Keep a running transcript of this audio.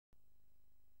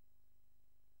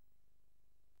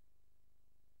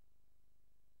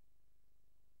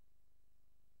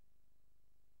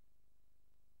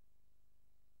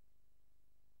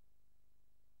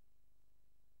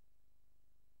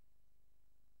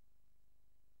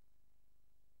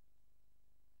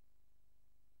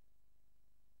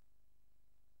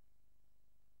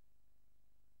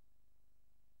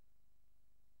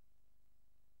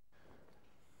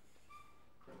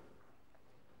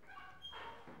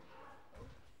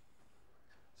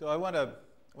So I want to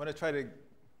try to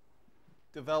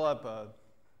develop a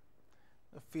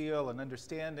feel, an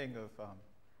understanding of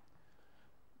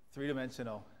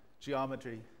three-dimensional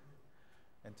geometry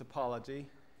and topology.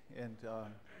 And I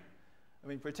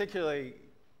mean, particularly,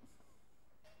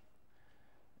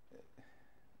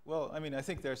 well, I mean, I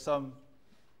think there are some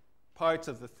parts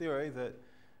of the theory that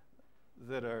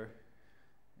are,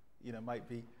 might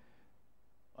be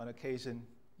on occasion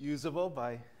usable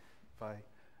by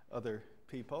other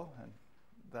people, and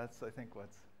that's, I think,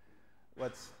 what's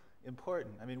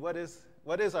important. I mean, what is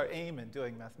our aim in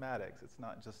doing mathematics? It's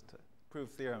not just to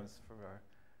prove theorems for our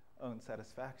own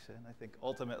satisfaction. I think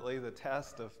ultimately the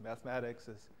test of mathematics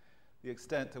is the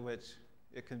extent to which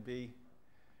it can be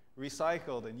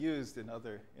recycled and used in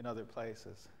other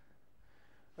places.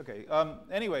 Okay.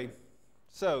 Anyway,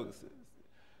 so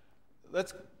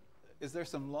is there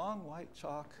some long white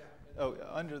chalk? Oh,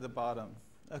 under the bottom.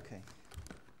 Okay.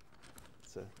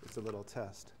 It's a little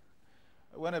test.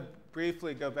 I want to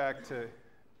briefly go back to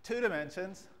 2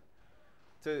 dimensions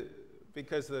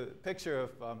because the picture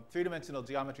of three-dimensional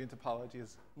geometry and topology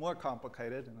is more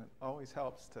complicated, and it always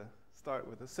helps to start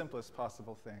with the simplest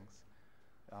possible things.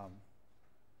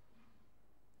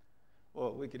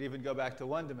 Well, we could even go back to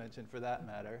 1 dimension for that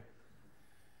matter.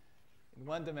 In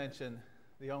 1 dimension,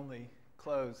 the only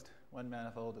closed one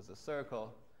manifold is a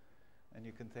circle, and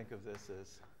you can think of this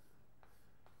as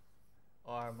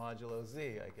R modulo Z,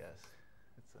 I guess.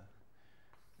 It's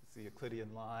the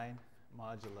Euclidean line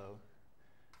modulo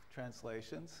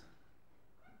translations.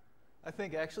 I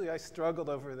think actually I struggled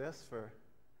over this for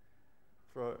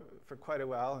quite a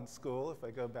while in school, if I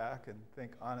go back and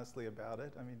think honestly about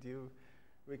it. I mean, do you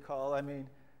recall, I mean,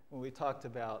 when we talked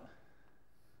about,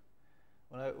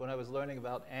 when I was learning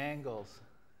about angles,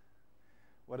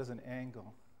 what is an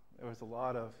angle? There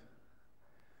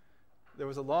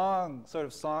was a long sort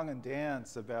of song and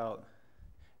dance about,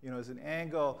 is an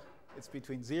angle, it's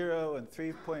between 0 and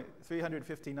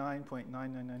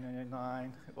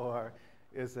 359.99999, or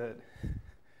is it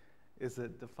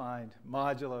defined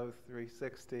modulo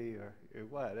 360, or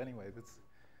what? Anyway,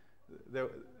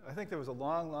 I think there was a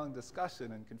long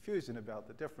discussion and confusion about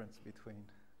the difference between,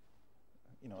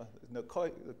 the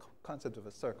concept of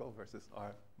a circle versus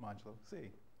R modulo Z.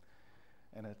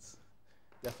 And it's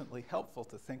definitely helpful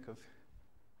to think of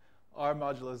R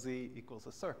modulo Z equals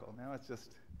a circle. Now it's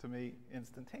just, to me,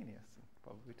 instantaneous,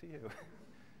 probably to you.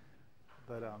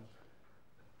 But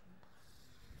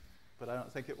I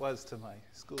don't think it was to my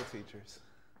school teachers.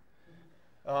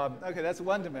 Okay, that's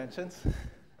 1 dimensions,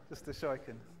 just to show I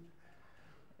can.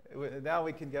 Now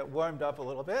we can get warmed up a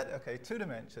little bit. Okay, 2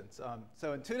 dimensions.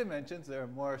 So in 2 dimensions, there are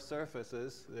more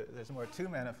surfaces. There's more 2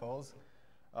 manifolds.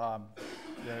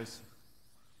 There's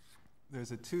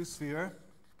a 2-sphere,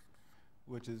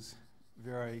 which is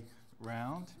very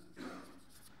round.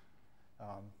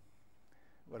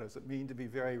 What does it mean to be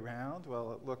very round?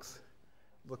 Well, it looks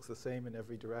the same in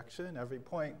every direction. Every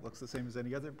point looks the same as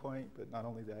any other point, but not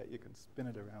only that, you can spin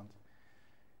it around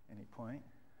any point.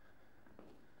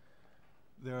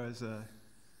 There is a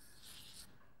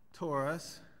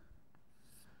torus.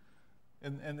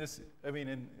 And this, I mean,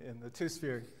 in the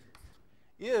 2-sphere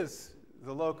is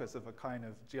the locus of a kind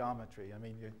of geometry. I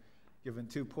mean, you're given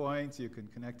 2 points. You can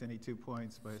connect any 2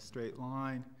 points by a straight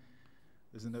line.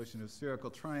 There's a notion of spherical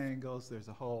triangles. There's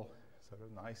a whole sort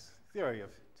of nice theory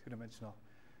of 2-dimensional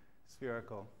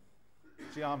spherical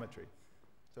geometry.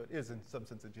 So it is, in some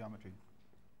sense, a geometry.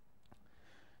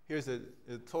 Here's a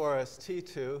torus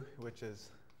T2, which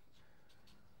is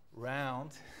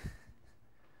round.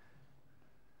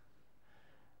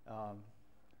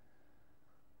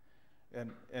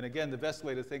 And again, the best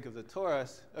way to think of the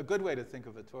torus, a good way to think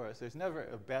of a torus, there's never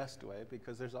a best way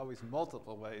because there's always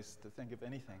multiple ways to think of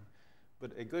anything.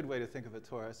 But a good way to think of a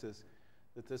torus is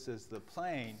that this is the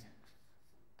plane,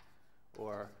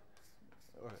 or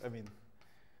I mean,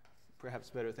 perhaps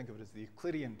better to think of it as the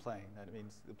Euclidean plane. That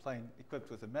means the plane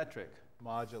equipped with a metric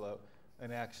modulo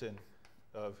an action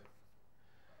of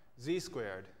z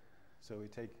squared. So we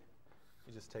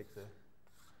just take the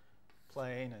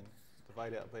plane and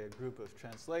divide it out by a group of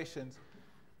translations.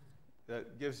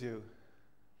 That gives you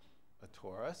a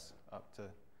torus up to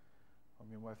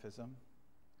homeomorphism.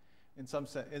 In some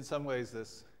ways,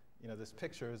 this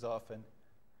picture is often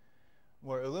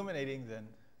more illuminating than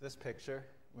this picture.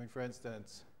 I mean, for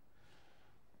instance,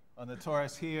 on the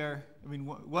torus here, I mean,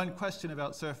 one question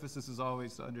about surfaces is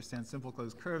always to understand simple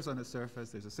closed curves on a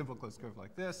surface. There's a simple closed curve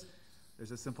like this.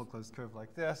 There's a simple closed curve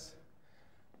like this.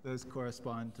 Those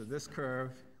correspond to this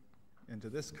curve and to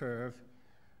this curve.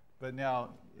 But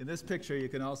now, in this picture, you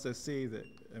can also see that,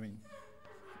 I mean,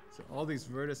 So all these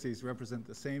vertices represent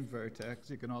the same vertex.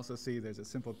 You can also see there's a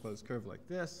simple closed curve like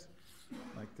this,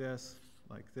 like this,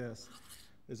 like this.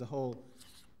 There's a whole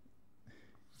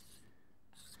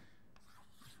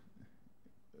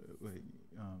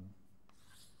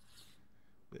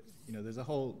there's a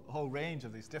whole range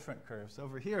of these different curves.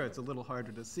 Over here, it's a little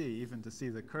harder to see, even to see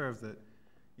the curve that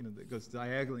that goes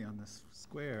diagonally on this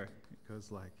square. It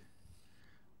goes like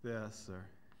this, or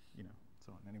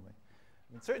so on. Anyway,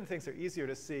 I mean, certain things are easier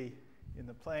to see in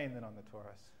the plane than on the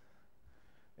torus,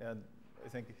 and I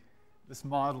think this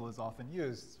model is often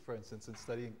used, for instance, in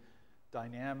studying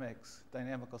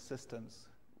dynamical systems,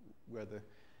 where the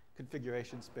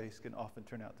configuration space can often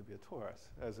turn out to be a torus,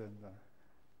 as in the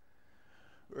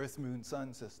Earth, Moon,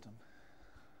 Sun system.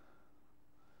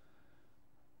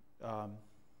 And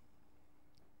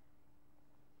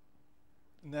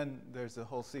then there's a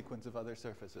whole sequence of other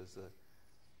surfaces,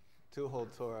 the 2-hole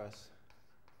torus,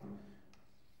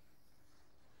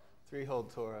 3-hole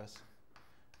torus.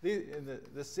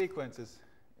 This sequence is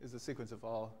the sequence of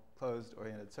all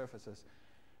closed-oriented surfaces.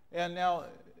 And now,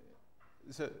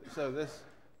 so this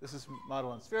is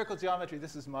modeled on spherical geometry.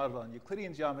 This is modeled on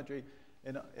Euclidean geometry.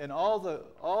 And all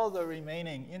the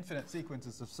remaining infinite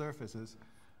sequences of surfaces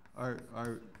are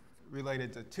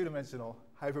related to two-dimensional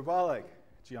hyperbolic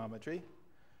geometry,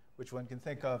 which one can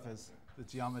think of as the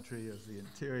geometry of the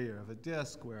interior of a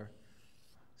disk, where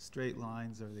straight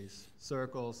lines are these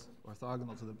circles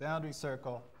orthogonal to the boundary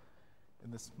circle.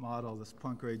 In this model, this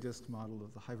Poincare disk model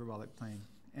of the hyperbolic plane,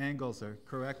 angles are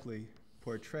correctly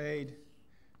portrayed.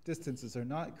 Distances are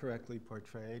not correctly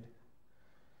portrayed.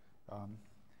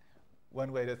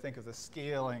 One way to think of the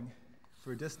scaling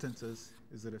for distances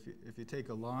is that if you take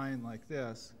a line like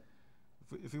this,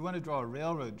 if you want to draw a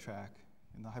railroad track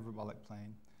in the hyperbolic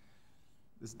plane,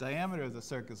 this diameter of the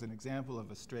circle is an example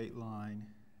of a straight line.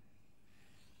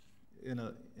 In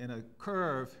a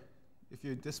curve, if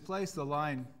you displace the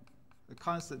line a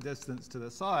constant distance to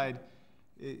the side,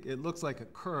 it looks like a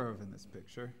curve in this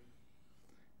picture.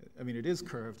 I mean, it is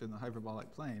curved in the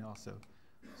hyperbolic plane also.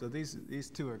 So these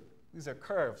are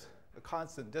curves, a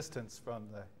constant distance from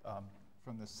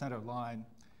the center line.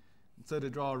 And so to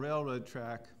draw a railroad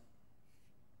track,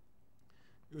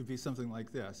 it would be something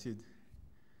like this.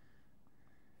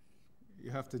 You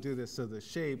have to do this so the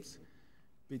shapes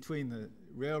between the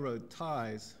railroad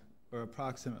ties are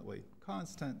approximately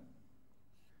constant,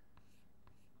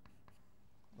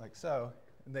 like so.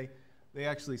 And they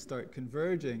actually start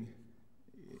converging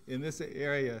in this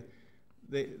area.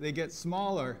 They get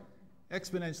smaller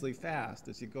exponentially fast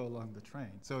as you go along the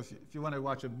train. So if you want to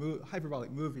watch a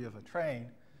hyperbolic movie of a train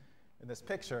in this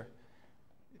picture,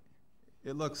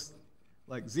 it looks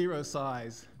like zero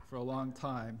size for a long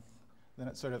time. Then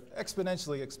it sort of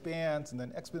exponentially expands and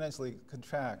then exponentially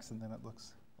contracts, and then it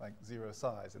looks like zero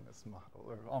size in this model,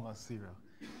 or almost zero.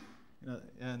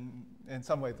 And in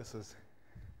some way, this is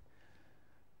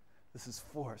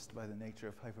forced by the nature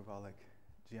of hyperbolic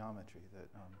geometry. That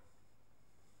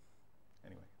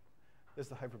anyway, there's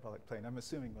the hyperbolic plane. I'm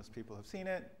assuming most people have seen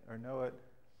it or know it,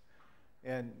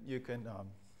 and you can.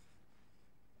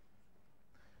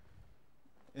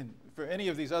 And for any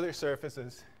of these other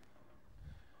surfaces.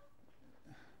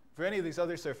 For any of these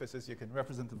other surfaces, you can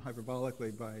represent them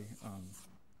hyperbolically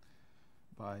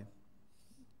by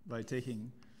taking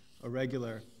a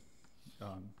regular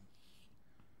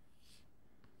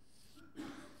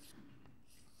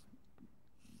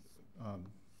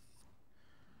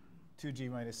 2g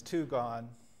minus 2 gon.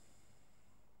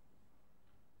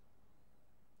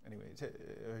 Anyway,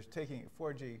 or taking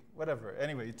 4g, whatever.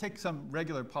 Anyway, you take some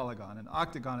regular polygon, an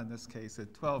octagon in this case, a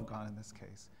 12 gon in this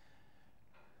case.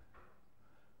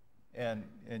 And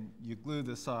you glue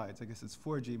the sides. I guess it's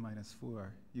 4g minus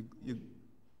 4.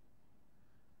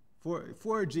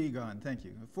 4g gon, thank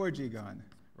you. 4g gon,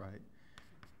 right.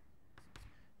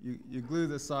 You glue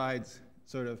the sides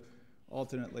sort of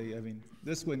alternately. I mean,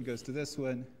 this one goes to this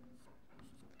one.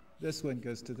 This one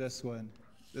goes to this one.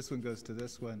 This one goes to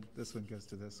this one. This one goes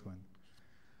to this one.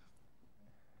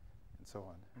 And so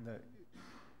on. And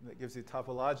that gives you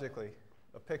topologically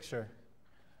a picture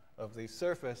of the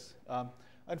surface.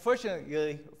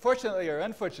 Fortunately or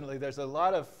unfortunately, there's a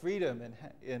lot of freedom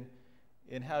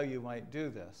in how you might do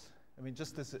this. I mean,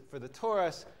 just as for the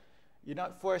torus, you're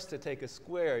not forced to take a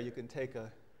square. You can take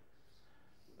a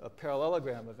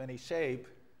parallelogram of any shape,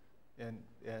 and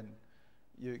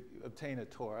you obtain a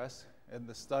torus. And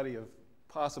the study of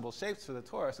possible shapes for the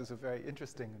torus is a very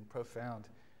interesting and profound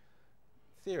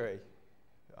theory.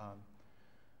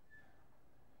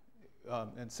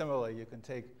 And similarly, you can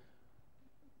take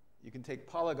you can take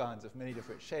polygons of many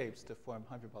different shapes to form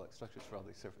hyperbolic structures for all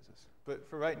these surfaces. But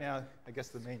for right now, I guess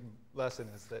the main lesson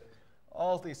is that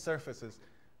all these surfaces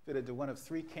fit into one of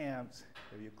three camps.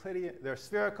 They're Euclidean, they're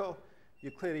spherical,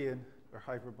 Euclidean, or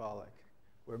hyperbolic,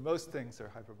 where most things are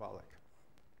hyperbolic.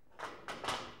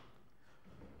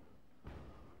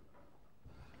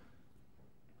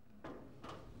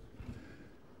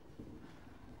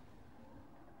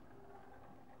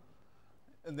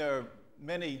 And there are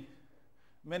many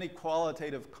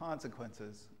qualitative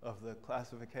consequences of the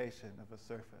classification of a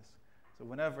surface. So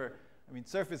whenever, I mean,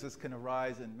 surfaces can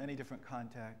arise in many different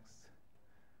contexts.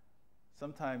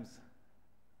 Sometimes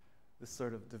this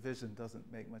sort of division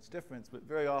doesn't make much difference, but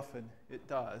very often it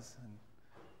does.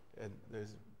 And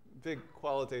there's big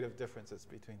qualitative differences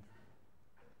between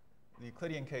the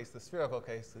Euclidean case, the spherical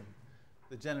case, and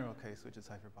the general case, which is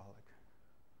hyperbolic.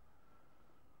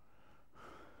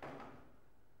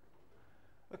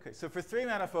 Okay, so for three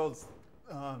manifolds,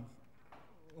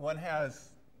 one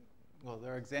has, well,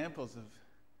 there are examples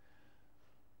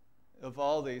of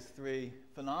all these three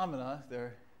phenomena.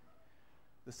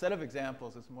 The set of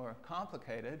examples is more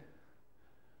complicated,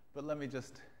 but let me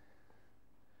just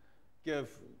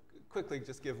quickly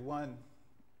give one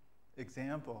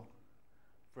example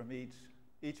from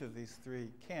each of these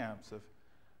three camps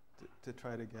to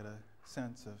try to get a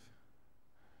sense of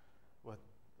what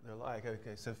they're like.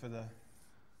 Okay, so for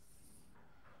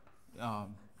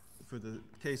the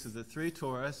case of the three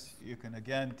torus, you can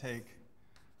again take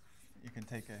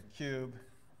a cube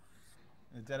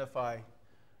and identify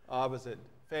opposite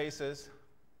faces,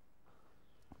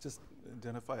 just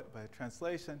identify it by a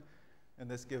translation, and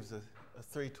this gives a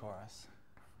three torus.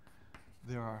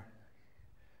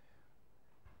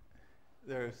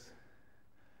 There's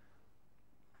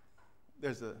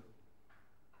a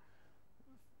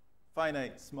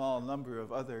finite small number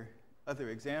of other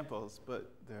examples, but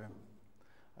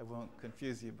I won't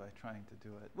confuse you by trying to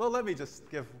do it. Well, let me just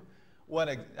give one.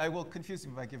 I will confuse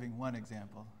you by giving one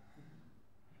example.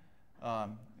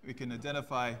 We can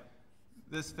identify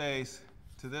this face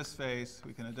to this face.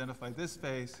 We can identify this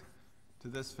face to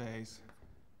this face.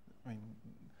 I mean,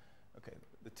 okay,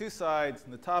 the two sides,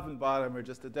 and the top and bottom, are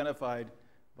just identified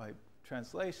by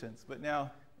translations. But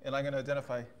now, and I'm going to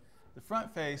identify the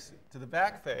front face to the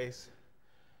back face.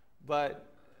 But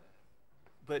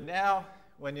now,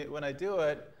 when I do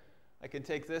it, I can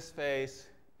take this face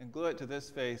and glue it to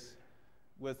this face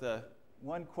with a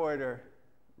 1/4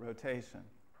 rotation.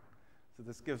 So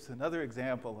this gives another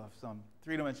example of some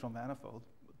three-dimensional manifold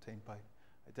obtained by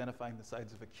identifying the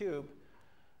sides of a cube.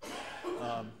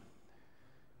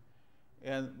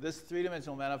 And this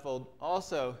three-dimensional manifold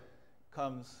also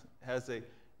has a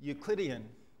Euclidean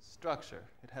structure.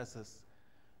 It has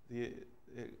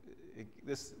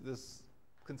this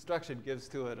construction gives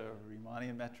to it a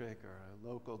Riemannian metric or a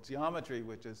local geometry,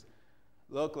 which is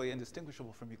locally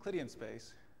indistinguishable from Euclidean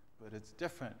space, but it's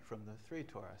different from the three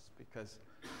torus, because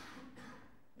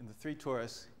in the three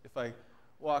torus, if I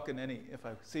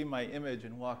see my image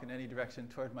and walk in any direction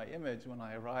toward my image, when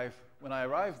I arrive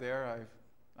there,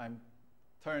 I'm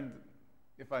turned.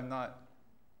 If I'm not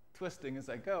twisting as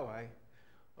I go, I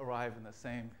arrive in the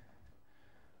same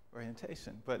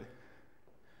orientation. But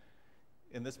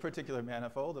in this particular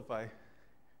manifold, if I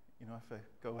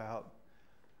go out,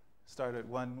 start at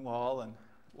one wall and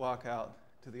walk out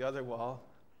to the other wall,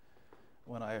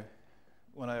 when I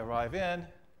arrive in,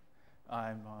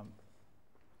 I'm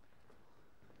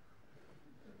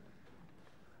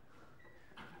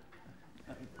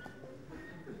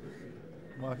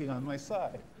walking on my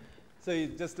side. So you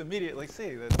just immediately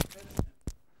see that the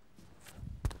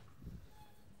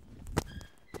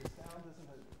sound isn't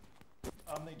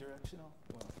omnidirectional.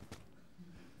 Well,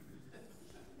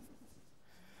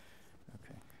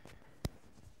 okay.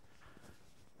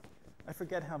 I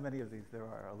forget how many of these there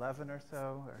are, 11 or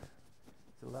so, or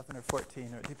it's 11 or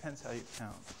 14, or it depends how you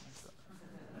count.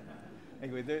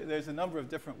 Anyway, there's a number of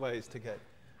different ways to get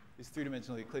these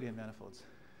three-dimensional Euclidean manifolds.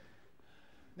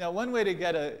 Now, one way to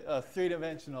get a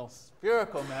three-dimensional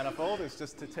spherical manifold is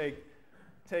just to take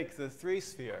the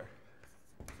three-sphere,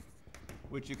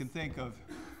 which you can think of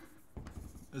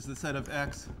as the set of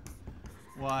x,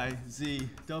 y, z,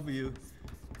 w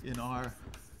in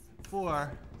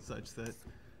R4, such that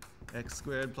x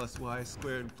squared plus y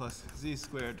squared plus z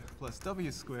squared plus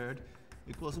w squared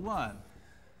equals 1.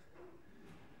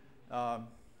 I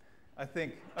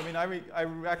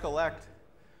recollect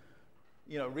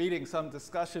reading some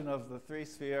discussion of the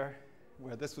three-sphere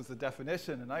where this was the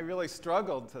definition, and I really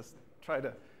struggled to try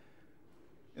to,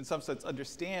 in some sense,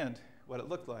 understand what it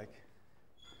looked like.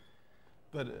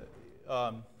 But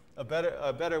a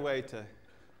better way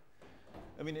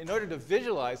I mean, in order to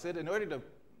visualize it,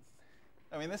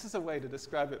 I mean, this is a way to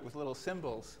describe it with little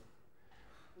symbols.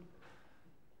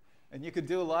 And you could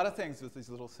do a lot of things with these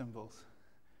little symbols.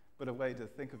 But a way to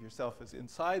think of yourself as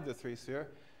inside the three-sphere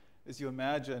is you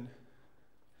imagine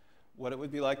what it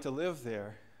would be like to live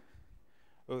there.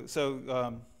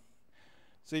 So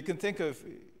you can think of,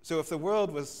 so if the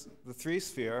world was the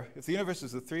three-sphere, if the universe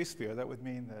was the three-sphere, that would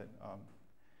mean that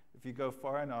if you go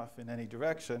far enough in any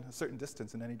direction, a certain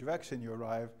distance in any direction, you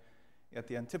arrive at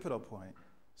the antipodal point.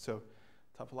 So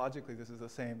topologically, this is the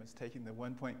same as taking the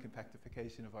one-point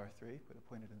compactification of R3, put a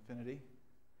point at infinity.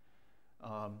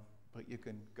 But you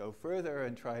can go further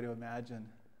and try to imagine,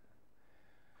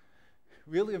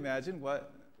 really imagine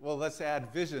what, well, let's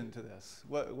add vision to this.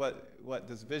 What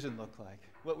does vision look like?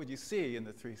 What would you see in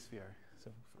the three-sphere?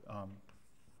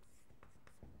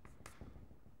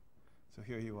 So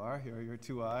here you are. Here are your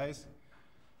two eyes.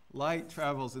 Light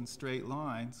travels in straight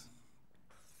lines.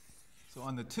 So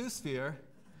on the two-sphere,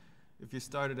 if you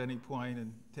start at any point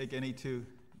and take any two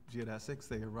geodesics,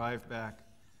 they arrive back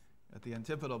at the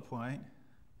antipodal point.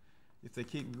 If they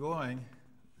keep going,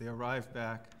 they arrive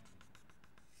back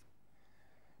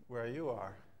where you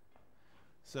are.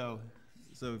 So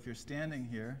if you're standing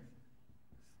here,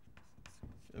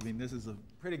 I mean, this is a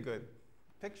pretty good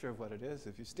picture of what it is.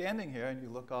 If you're standing here and you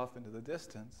look off into the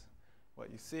distance,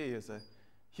 what you see is a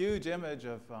huge image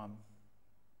of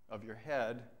your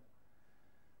head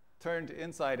turned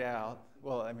inside out.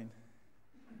 Well, I mean,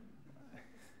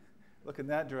 look in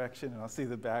that direction and I'll see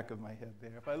the back of my head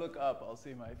there. If I look up, I'll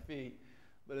see my feet.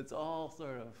 But it's all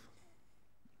sort of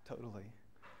totally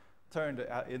turned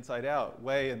inside out,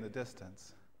 way in the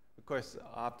distance. Of course,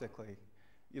 optically,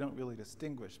 you don't really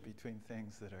distinguish between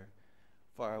things that are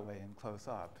far away and close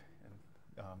up.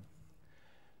 And,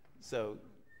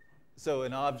 so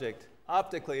an object,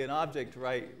 optically, an object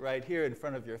right here in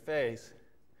front of your face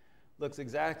looks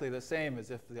exactly the same as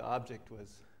if the object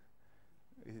was,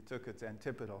 you took its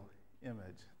antipodal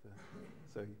image.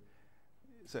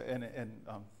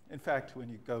 In fact, when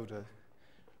you go to,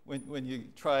 when you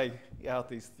try out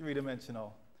these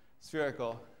three-dimensional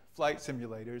spherical flight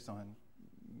simulators on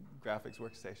graphics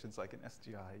workstations like an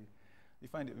SGI, you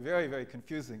find it very, very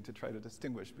confusing to try to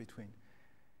distinguish between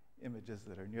images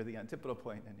that are near the antipodal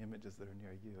point and images that are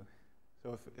near you.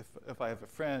 So if I have a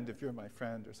friend, if you're my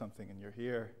friend or something and you're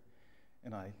here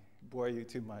and I bore you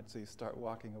too much so you start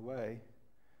walking away,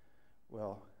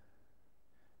 well,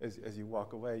 as you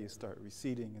walk away, you start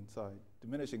receding inside,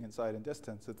 diminishing inside in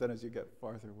distance, and then as you get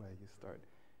farther away, you start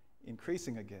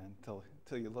increasing again till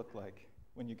you look like,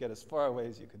 when you get as far away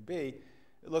as you can be,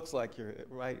 it looks like you're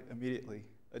right immediately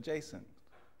adjacent.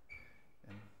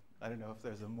 And I don't know if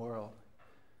there's a moral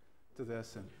to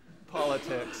this in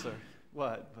politics or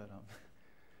what, but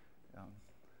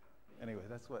anyway,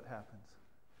 that's what happens.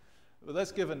 But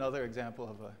let's give another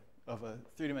example of a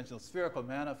three-dimensional spherical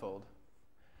manifold.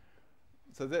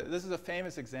 So this is a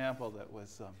famous example that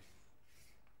was,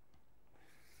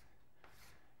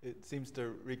 it seems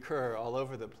to recur all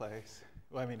over the place.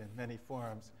 Well, I mean, in many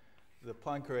forms. The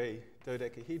Poincare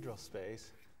dodecahedral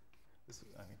space, this,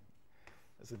 I mean,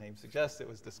 as the name suggests, it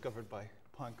was discovered by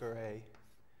Poincare,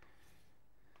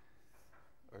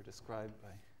 or described by,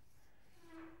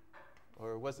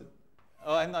 or was it,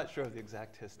 oh, I'm not sure of the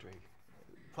exact history.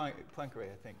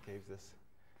 Poincare, I think, gave this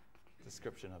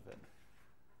description of it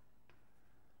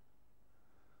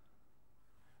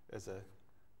as a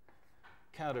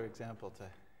counterexample to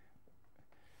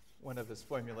one of his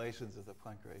formulations of the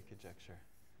Poincare conjecture.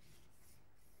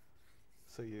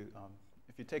 So you,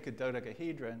 if you take a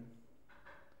dodecahedron,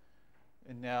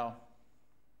 and now,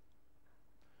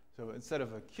 so instead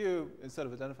of a cube, instead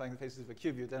of identifying the faces of a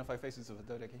cube, you identify faces of a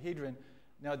dodecahedron.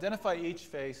 Now identify each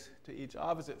face to each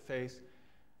opposite face.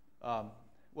 So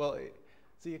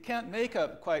you can't make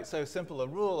up quite so simple a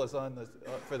rule as on the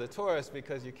for the torus,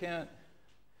 because you can't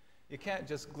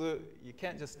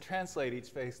just translate each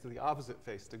face to the opposite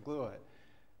face to glue it.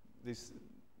 These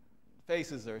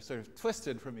faces are sort of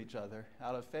twisted from each other,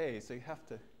 out of phase, so you have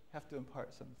to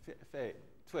impart some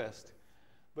twist.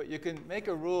 But you can make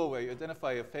a rule where you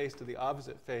identify a face to the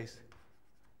opposite face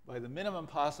by the minimum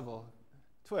possible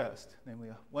twist, namely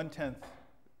a 1/10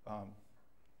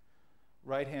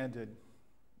 right-handed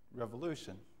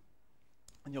revolution.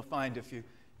 And you'll find if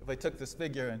I took this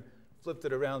figure and flipped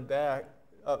it around back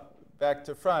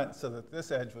to front so that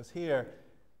this edge was here,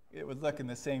 it would look in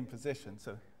the same position.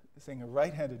 So saying a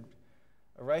right-handed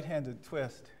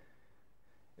twist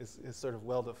is sort of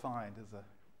well-defined as a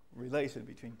relation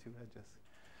between two edges.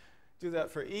 Do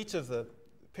that for each of the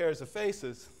pairs of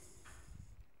faces.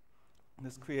 And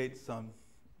this creates some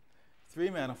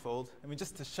three-manifold. I mean,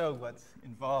 just to show what's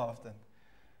involved. And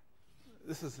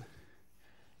this is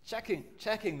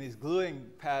checking these gluing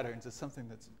patterns is something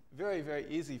that's very, very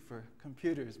easy for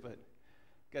computers, but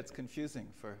gets confusing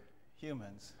for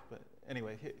humans. But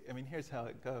anyway, I mean, here's how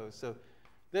it goes. So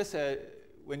this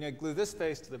when you glue this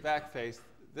face to the back face,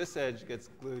 this edge gets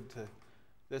glued to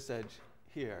this edge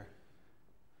here.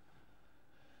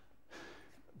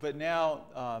 But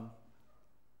now,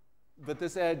 but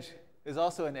this edge is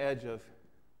also an edge of,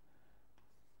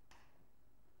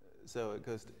 so it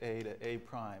goes to A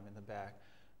prime in the back.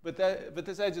 But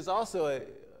this edge is also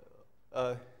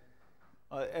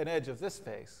an edge of this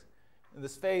face. And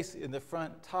this face in the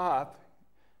front top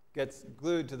gets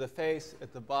glued to the face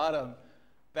at the bottom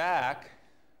back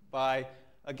by,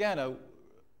 again, a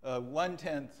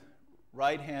 1/10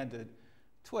 right-handed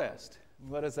twist. And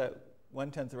what does that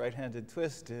 1/10 right-handed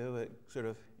twist do? It sort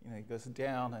of, it goes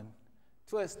down and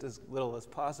twists as little as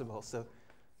possible. So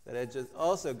that edge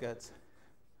also gets,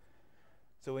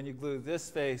 so when you glue this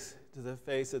face to the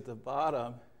face at the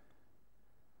bottom,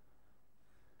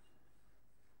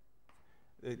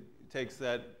 it takes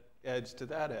that edge to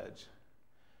that edge.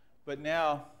 But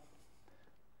now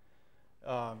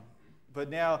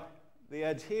the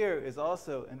edge here is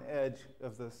also an edge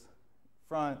of this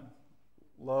front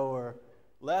lower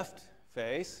left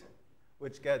face,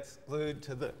 which gets glued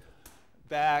to the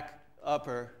back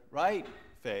upper right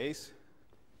face.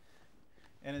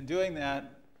 And in doing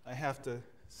that, I have to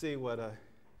see what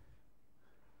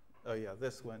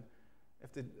this one. I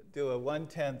have to do a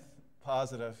 1/10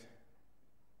 positive,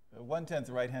 a 1/10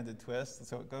 right-handed twist.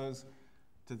 So it goes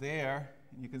to there,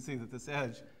 and you can see that this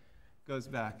edge goes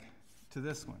back to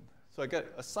this one. So I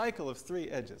get a cycle of three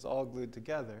edges all glued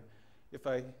together. If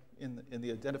I, in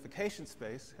the identification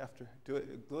space, after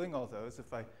gluing all those,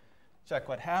 if I check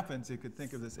what happens, you could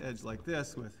think of this edge like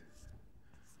this with,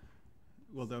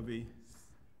 well, there'll be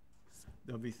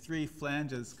three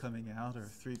flanges coming out, or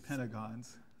three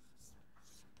pentagons.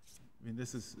 I mean,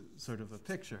 this is sort of a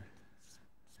picture.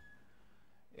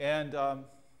 And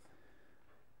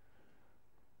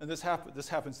this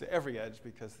happens to every edge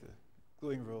because the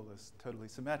gluing rule is totally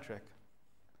symmetric.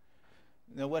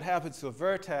 Now, what happens to a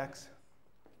vertex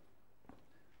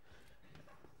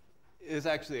is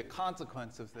actually a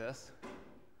consequence of this.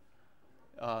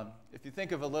 If you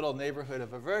think of a little neighborhood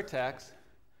of a vertex,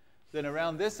 then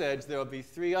around this edge there will be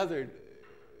three other.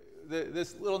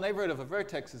 This little neighborhood of a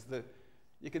vertex is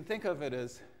you can think of it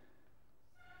as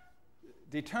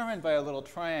determined by a little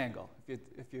triangle.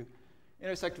 If you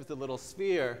intersect with a little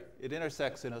sphere, it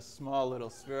intersects in a small little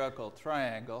spherical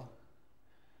triangle.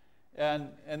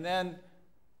 And then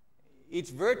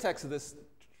each vertex of this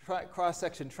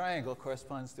cross-section triangle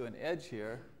corresponds to an edge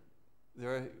here.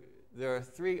 There are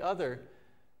three other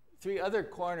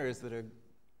corners that are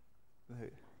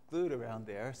glued around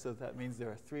there, so that means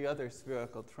there are three other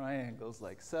spherical triangles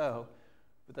like so.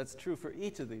 But that's true for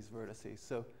each of these vertices.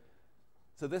 So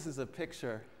this is a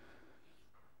picture.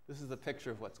 This is a picture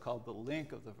of what's called the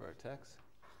link of the vertex.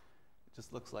 It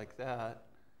just looks like that.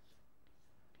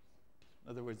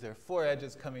 In other words, there are four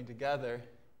edges coming together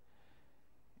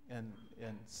in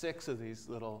six of these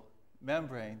little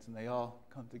membranes, and they all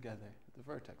come together at the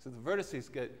vertex. So the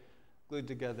vertices get glued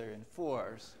together in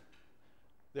fours.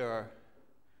 There are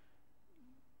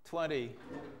 20.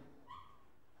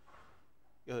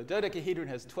 The dodecahedron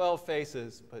has 12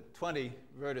 faces, but 20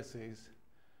 vertices.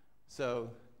 So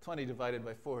 20 divided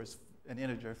by 4 is an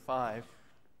integer 5.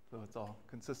 So it's all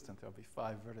consistent. There'll be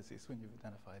 5 vertices when you've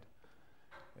identified.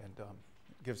 And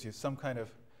it gives you some kind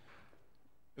of,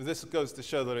 this goes to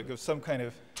show that it gives some kind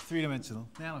of three-dimensional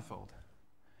manifold.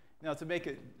 Now, to make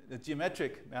it a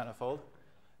geometric manifold,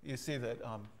 you see that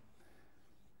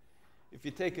if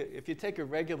you take a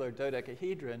regular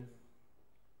dodecahedron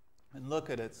and look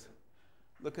at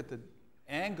the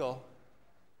angle,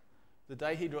 the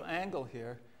dihedral angle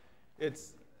here,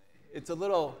 it's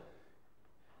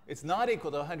not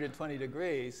equal to 120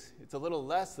 degrees. It's a little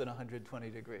less than 120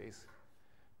 degrees.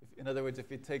 In other words, if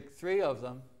you take three of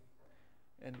them,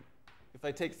 and if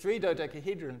I take three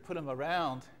dodecahedron and put them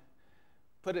around,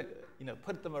 put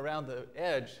them around the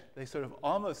edge, they sort of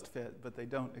almost fit, but they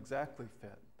don't exactly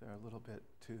fit. They're a little bit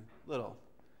too little.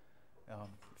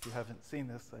 If you haven't seen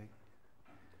this,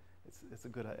 it's a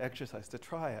good exercise to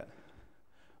try it.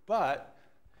 But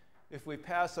if we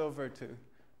pass over to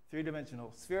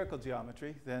three-dimensional spherical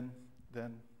geometry, then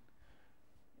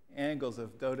angles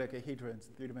of dodecahedrons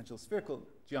in three-dimensional spherical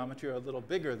geometry are a little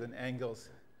bigger than angles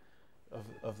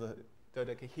of the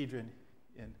dodecahedron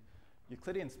in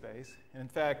Euclidean space. And in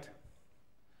fact,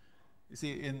 you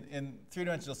see, in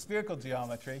three-dimensional spherical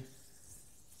geometry,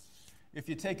 if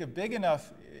you take a big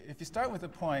enough, if you start with a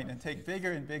point and take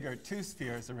bigger and bigger two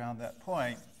spheres around that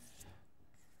point,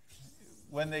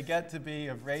 when they get to be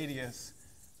of radius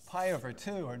pi over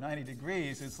 2 or 90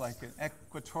 degrees, it's like an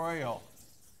equatorial,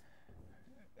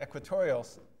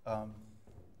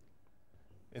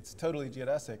 it's totally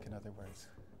geodesic, in other words.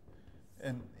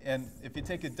 And if you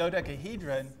take a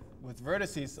dodecahedron with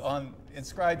vertices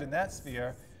inscribed in that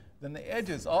sphere, then the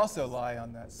edges also lie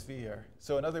on that sphere.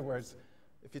 So in other words,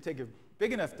 if you take a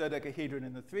big enough dodecahedron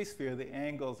in the 3-sphere, the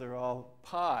angles are all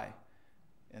pi.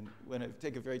 And when you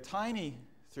take a very tiny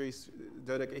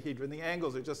dodecahedron, the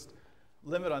angles are just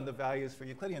limit on the values for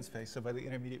Euclidean space. So by the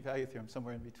intermediate value theorem,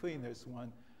 somewhere in between, there's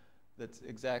one that's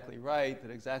exactly right,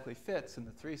 that exactly fits in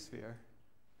the 3-sphere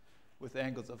with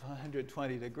angles of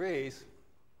 120 degrees.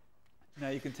 Now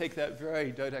you can take that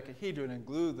very dodecahedron and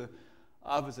glue the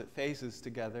opposite faces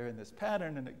together in this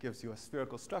pattern, and it gives you a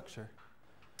spherical structure.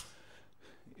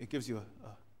 It gives you a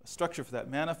structure for that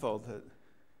manifold that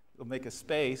will make a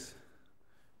space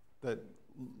that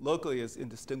locally is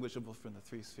indistinguishable from the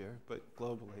 3-sphere, but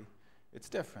globally it's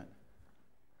different.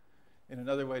 And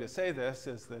another way to say this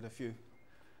is that if you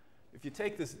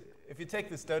take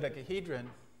this dodecahedron,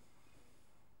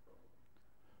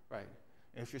 right,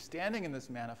 if you're standing in this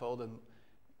manifold and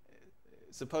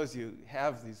suppose you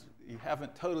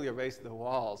haven't totally erased the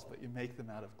walls, but you make them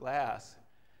out of glass,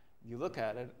 you look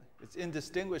at it, it's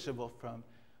indistinguishable from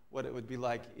what it would be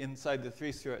like inside the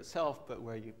 3-sphere itself, but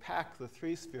where you pack the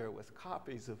 3-sphere with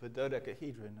copies of a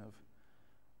dodecahedron of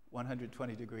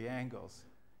 120-degree angles.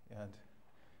 And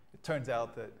it turns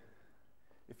out that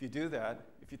if you do that,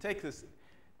 if you take this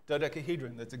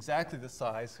dodecahedron that's exactly the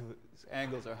size, whose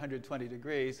angles are 120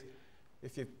 degrees,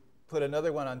 if you put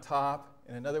another one on top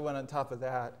and another one on top of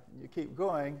that, and you keep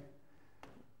going,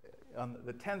 on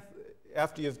the 10th,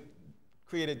 after you've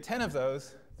created 10 of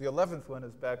those, the 11th one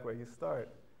is back where you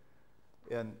start.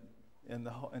 And the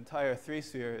whole entire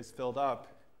 3-sphere is filled up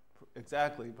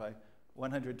exactly by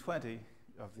 120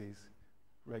 of these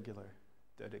regular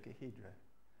dodecahedra.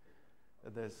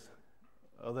 There's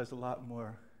a lot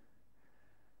more.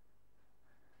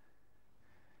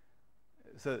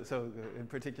 So in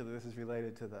particular, this is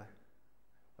related to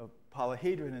a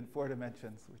polyhedron in 4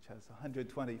 dimensions, which has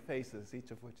 120 faces, each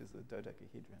of which is a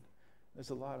dodecahedron. There's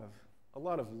a lot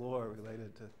of lore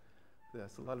related to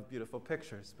this, a lot of beautiful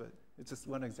pictures, but it's just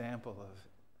one example of.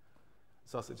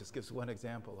 This also just gives one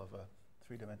example of a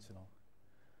 3-dimensional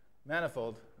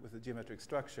manifold with a geometric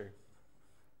structure.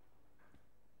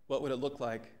 What would it look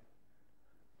like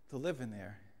to live in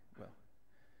there? Well,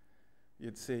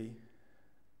 you'd see.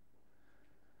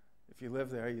 If you live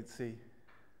there, you'd see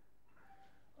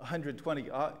 120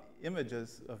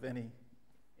 images of any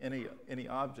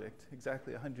object,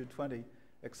 exactly 120,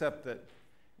 except that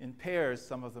in pairs,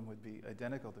 some of them would be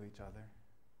identical to each other.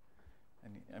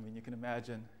 And I mean, you can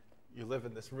imagine you live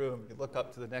in this room, you look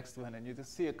up to the next one, and you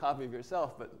just see a copy of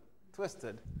yourself, but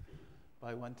twisted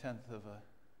by 1/10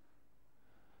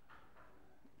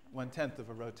 of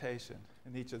a rotation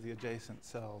in each of the adjacent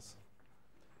cells.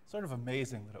 Sort of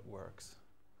amazing that it works.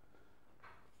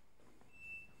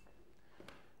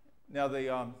 Now,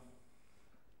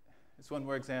 it's one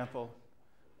more example.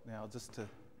 Now, just to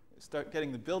start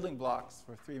getting the building blocks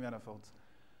for 3 manifolds,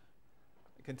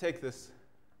 I can take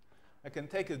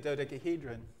a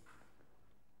dodecahedron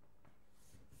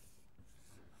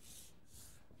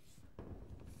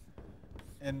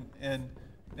and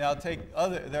now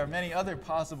there are many other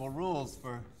possible rules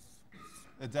for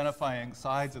identifying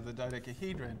sides of the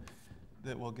dodecahedron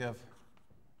that will give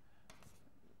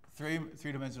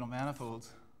three-dimensional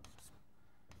manifolds.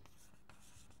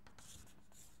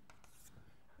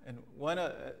 And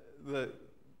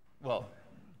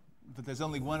but there's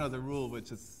only one other rule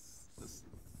which is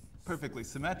perfectly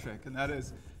symmetric, and that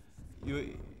is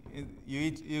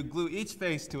you glue each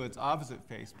face to its opposite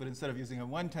face, but instead of using a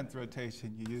 1/10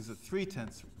 rotation, you use a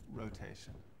 3/10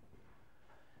 rotation.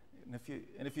 And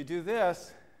if you do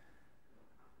this,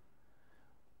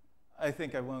 I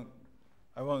think I won't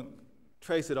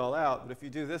trace it all out, but if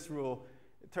you do this rule,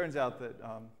 it turns out that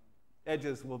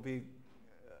edges will be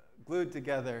glued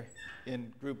together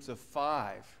in groups of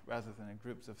 5 rather than in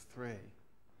groups of 3.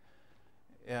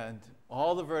 And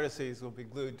all the vertices will be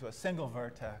glued to a single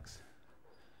vertex.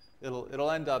 It'll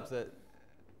end up that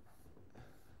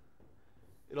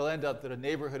a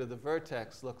neighborhood of the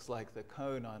vertex looks like the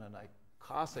cone on an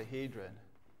icosahedron,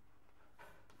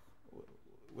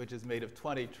 which is made of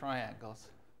 20 triangles.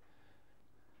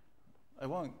 I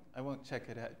won't test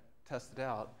it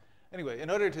out. Anyway,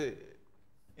 in order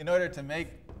to make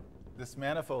this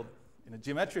manifold in a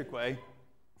geometric way,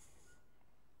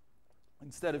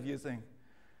 instead of using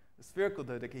a spherical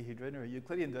dodecahedron or a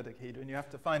Euclidean dodecahedron, you have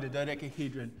to find a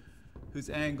dodecahedron whose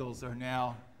angles are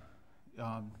now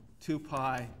 2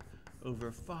 pi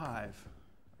over 5, or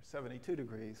 72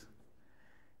 degrees.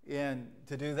 And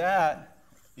to do that,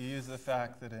 you use the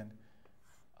fact that in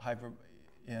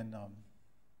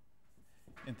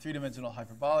three-dimensional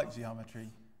hyperbolic geometry,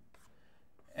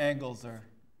 angles are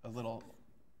a little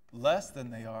less than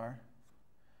they are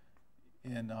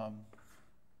in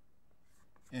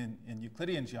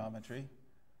Euclidean geometry.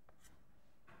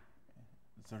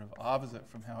 It's sort of opposite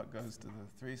from how it goes to the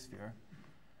three-sphere.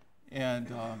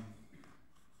 And I'm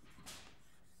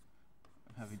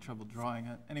having trouble drawing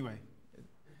it. Anyway,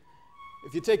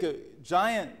 if you take the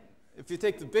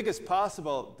biggest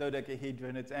possible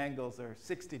dodecahedron, its angles are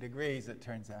 60 degrees, it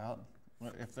turns out.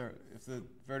 If the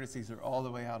vertices are all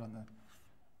the way out on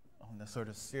the sort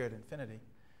of sphere at infinity.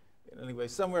 Anyway,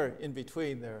 somewhere in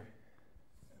between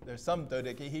there's some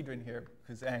dodecahedron here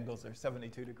whose angles are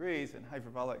 72 degrees in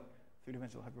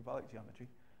three-dimensional hyperbolic geometry.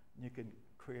 And you can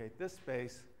create this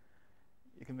space.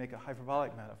 You can make a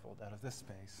hyperbolic manifold out of this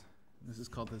space. This is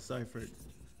called the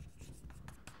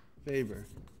Seifert-Weber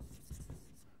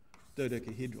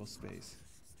dodecahedral space.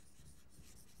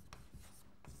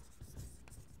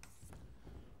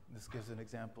 This gives an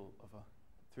example of a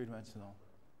three-dimensional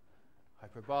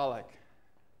hyperbolic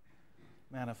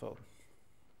manifold.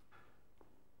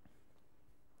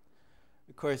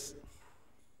 Of course,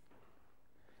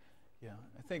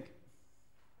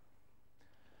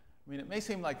 it may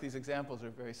seem like these examples are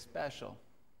very special,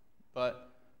 but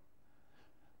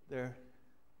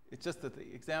it's just that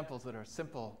the examples that are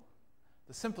simple,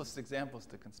 the simplest examples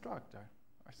to construct are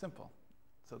simple,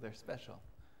 so they're special.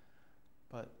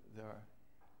 But there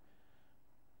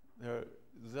are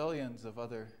zillions of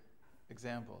other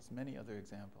examples, many other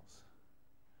examples.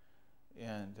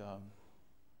 And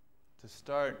to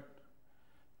start,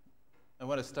 I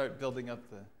want to start building up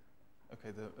the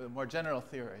more general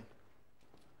theory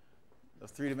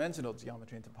of three-dimensional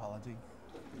geometry and topology.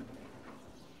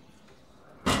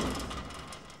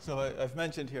 So I've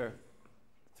mentioned here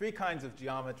 3 kinds of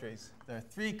geometries. There are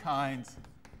 3 kinds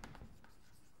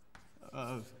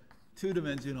of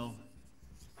two-dimensional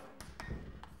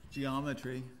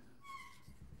geometry.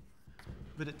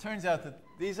 But it turns out that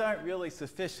these aren't really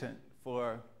sufficient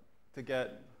to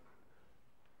get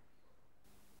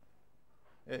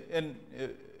in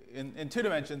 2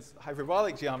 dimensions.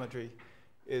 Hyperbolic geometry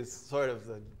is sort of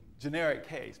the generic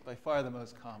case, by far the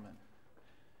most common.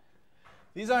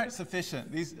 These aren't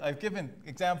sufficient. I've given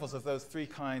examples of those 3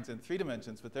 kinds in 3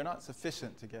 dimensions, but they're not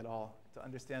sufficient to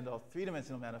understand all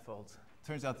three-dimensional manifolds. It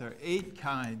turns out there are 8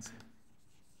 kinds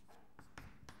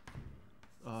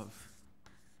of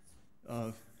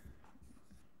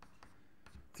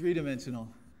three-dimensional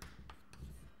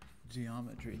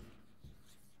geometry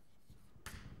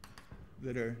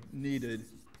that are needed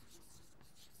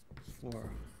for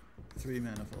 3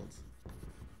 manifolds.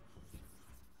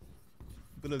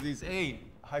 But of these 8,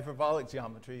 hyperbolic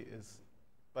geometry is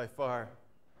by far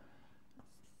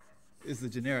the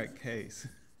generic case.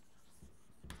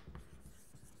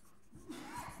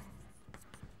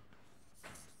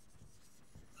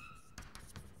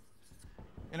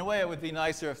 In a way, it would be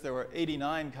nicer if there were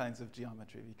 89 kinds of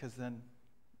geometry, because then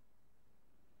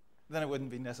it wouldn't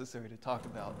be necessary to talk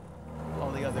about all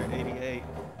the other 88.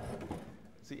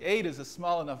 See, 8 is a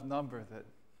small enough number that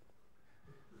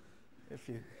if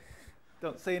you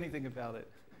don't say anything about it,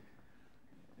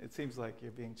 it seems like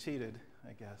you're being cheated,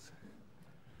 I guess.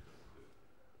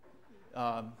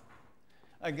 I'm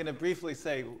going to briefly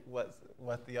say what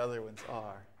the other ones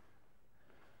are.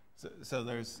 So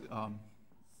there's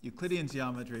Euclidean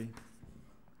geometry,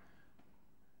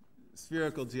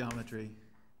 spherical geometry,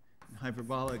 and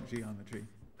hyperbolic geometry.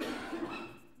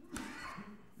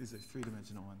 These are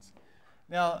three-dimensional ones.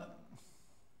 Now,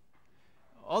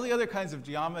 all the other kinds of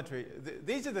geometry,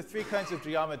 these are the 3 kinds of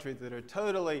geometry that are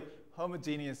totally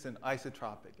homogeneous and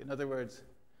isotropic. In other words,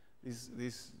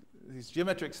 these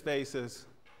geometric spaces,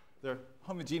 they're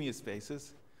homogeneous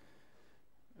spaces.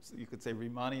 So you could say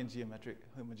Riemannian geometric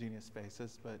homogeneous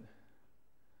spaces, but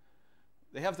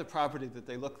they have the property that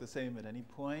they look the same at any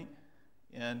point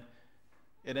and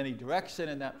at any direction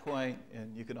in that point,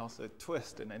 and you can also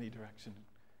twist in any direction.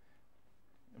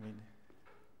 I mean,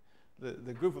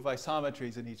 the group of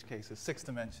isometries in each case is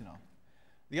 6-dimensional.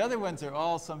 The other ones are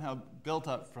all somehow built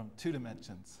up from 2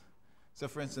 dimensions. So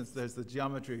for instance, there's the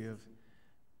geometry of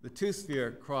the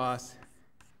 2-sphere cross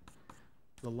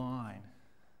the line.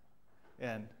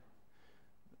 And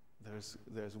there's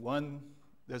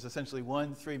essentially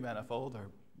one 3-manifold, or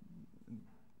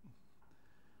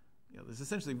there's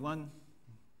essentially one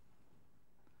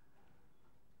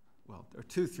or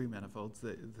two three manifolds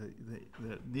that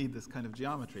need this kind of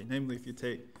geometry. Namely, if you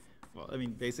take, well, I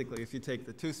mean, basically, if you take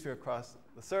the two-sphere cross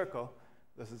the circle,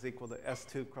 this is equal to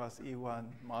S2 cross E1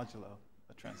 modulo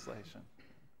a translation.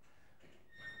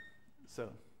 So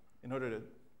in order to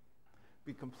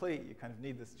be complete, you kind of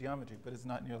need this geometry, but it's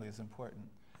not nearly as important.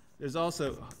 There's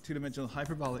also two-dimensional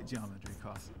hyperbolic geometry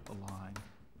across a line.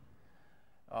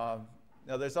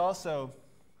 Now, there's also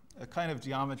a kind of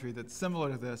geometry that's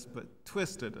similar to this, but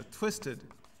twisted, a twisted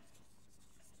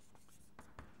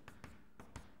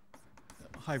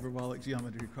hyperbolic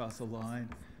geometry across a line,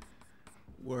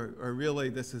 or really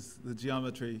this is the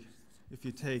geometry. If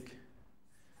you take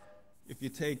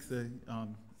the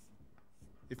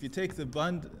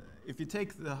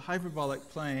hyperbolic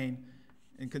plane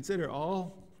and consider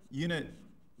all unit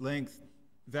length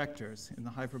vectors in the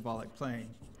hyperbolic plane,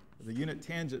 the unit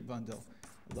tangent bundle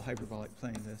of the hyperbolic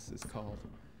plane, this is called.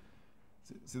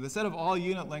 So the set of all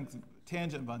unit length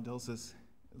tangent bundles is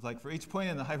like for each point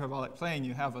in the hyperbolic plane,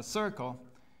 you have a circle,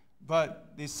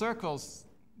 but these circles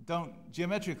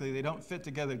geometrically, they don't fit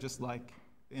together just like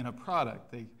in a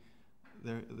product.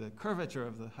 The curvature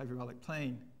of the hyperbolic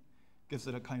plane gives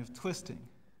it a kind of twisting.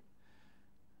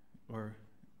 Or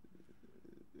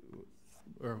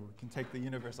we can take the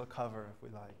universal cover if we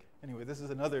like. Anyway, this is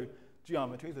another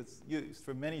geometry that's used for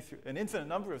an infinite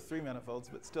number of three manifolds,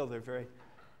 but still they're very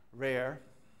rare.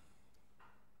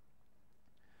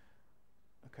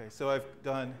 Okay, so I've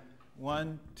done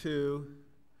 1, 2,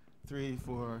 3,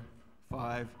 4,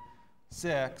 5,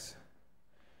 6.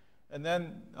 And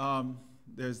then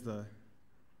there's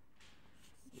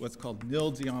what's called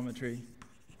nil geometry.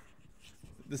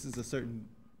 This is the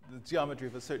geometry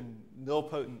of a certain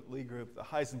nilpotent Lie group, the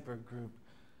Heisenberg group,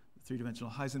 the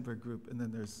three-dimensional Heisenberg group, and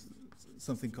then there's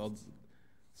something called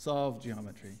solved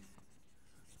geometry,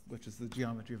 which is the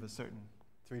geometry of a certain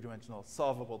three-dimensional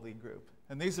solvable Lie group.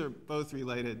 And these are both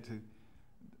related to,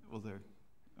 well,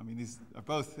 these are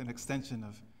both an extension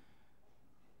of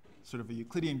sort of a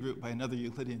Euclidean group by another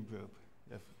Euclidean group,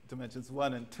 if dimensions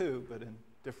 1 and 2, but in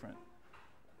different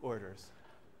orders.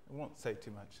 I won't say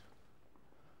too much.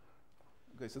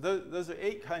 Okay, so those are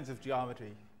 8 kinds of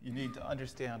geometry you need to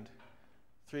understand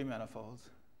three manifolds.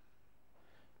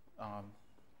 And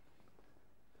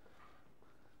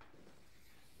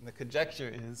the conjecture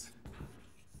is,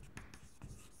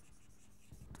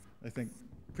 I think,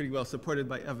 pretty well supported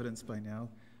by evidence by now,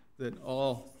 that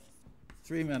all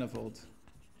three manifolds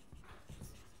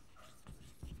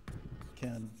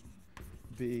can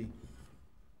be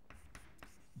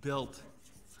built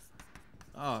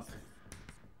up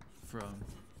from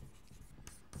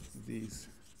these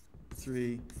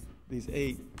 8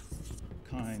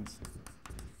 kinds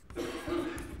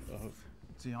of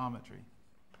geometry.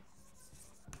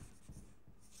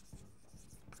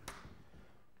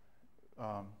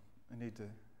 I need to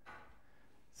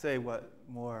say what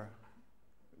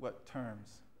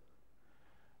terms.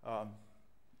 I'll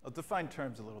define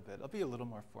terms a little bit. I'll be a little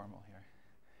more formal here.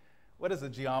 What is a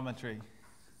geometry?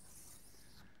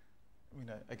 I mean,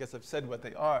 I guess I've said what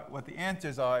they are. What the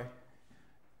answers are,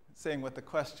 saying what the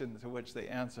question to which they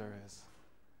answer is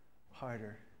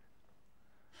harder.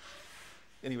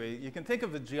 Anyway, you can think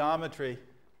of a geometry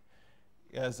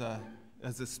as a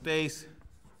space.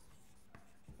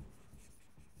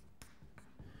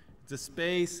 It's a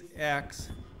space X.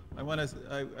 I want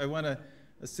to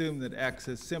assume that X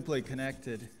is simply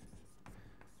connected,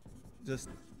 just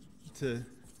to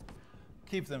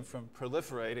keep them from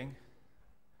proliferating.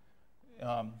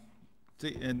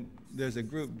 And there's a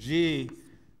group G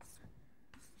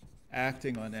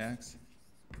acting on X.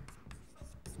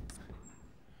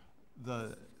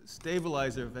 The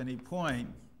stabilizer of any point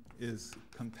is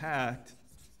compact.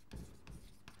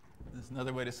 There's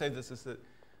another way to say this is that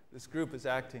this group is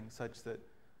acting such that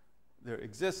there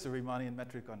exists a Riemannian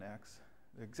metric on X.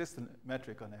 There exists a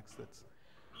metric on X that's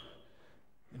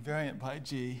invariant by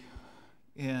G.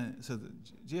 And so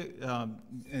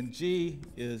and G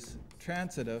is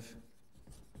transitive.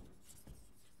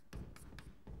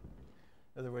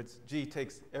 In other words, G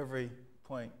takes any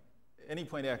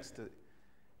point X to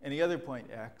any other point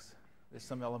X. There's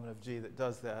some element of G that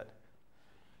does that.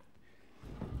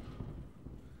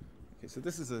 Okay, so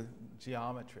this is a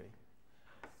geometry.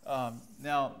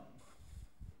 Now,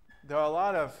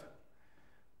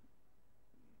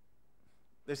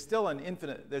 there's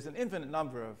an infinite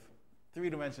number of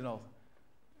three-dimensional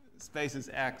spaces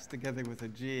X together with a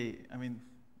G. I mean,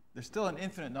 there's still an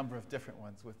infinite number of different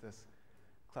ones with this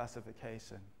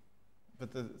classification.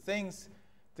 But the things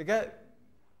to get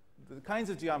the kinds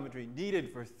of geometry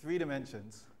needed for 3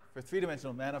 dimensions, for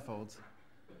three-dimensional manifolds,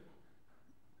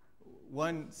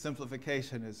 one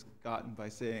simplification is gotten by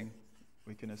saying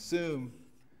we can assume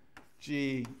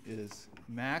G is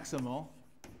maximal.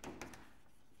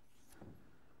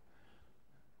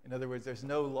 In other words, there's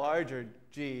no larger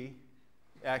G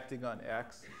acting on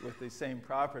X with the same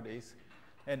properties.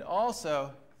 And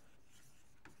also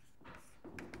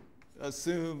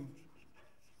assume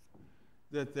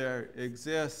that there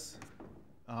exists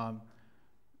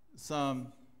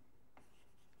some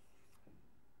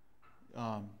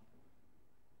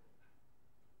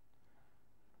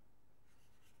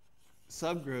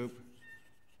subgroup,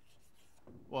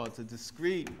 well, it's a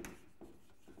discrete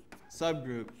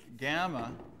subgroup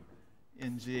gamma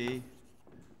in G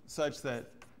such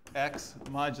that X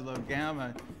modulo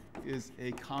gamma is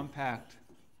a compact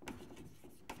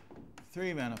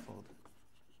 3-manifold.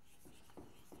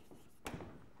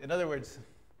 In other words,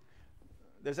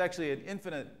 there's actually an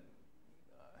infinite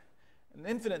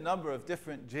number of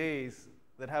different G's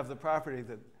that have the property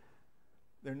that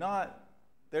they're not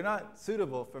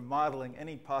suitable for modeling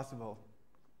any possible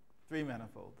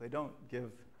 3-manifold. They're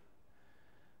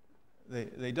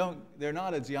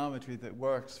not a geometry that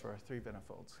works for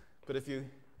 3-manifolds. But if you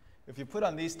put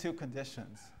on these two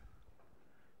conditions,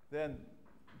 then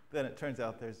it turns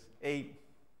out there's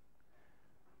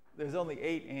only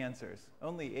 8 answers,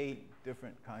 only 8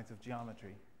 different kinds of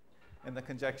geometry. And the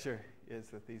conjecture is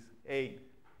that these 8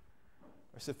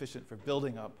 are sufficient for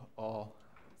building up all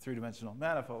 3-dimensional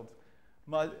manifolds.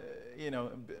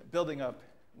 Building up,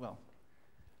 well,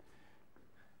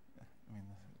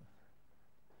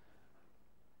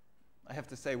 I have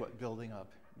to say what building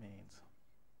up means.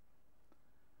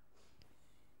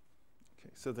 Okay,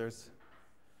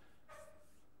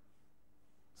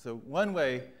 so one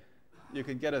way you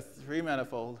can get a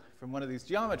 3-manifold from one of these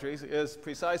geometries is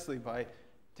precisely by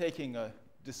taking a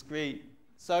discrete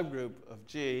subgroup of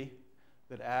G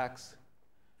that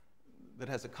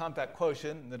has a compact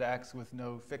quotient that acts with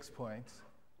no fixed points.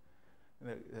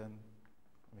 There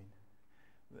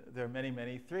are many,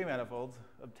 many 3-manifolds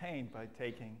obtained by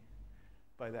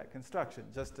that construction,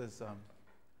 just as the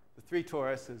 3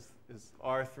 torus is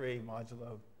R3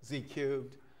 modulo Z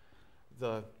cubed.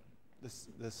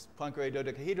 This Poincare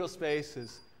dodecahedral space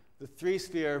is the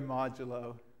 3-sphere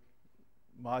modulo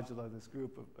this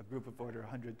a group of order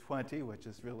 120, which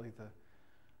is really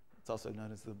it's also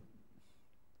known as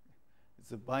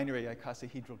it's a binary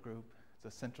icosahedral group. It's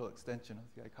a central extension of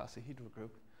the icosahedral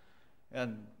group.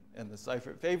 And the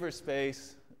Seifert-Weber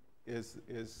space is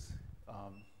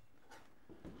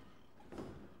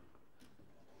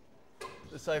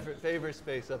the Seifert-Weber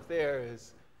space up there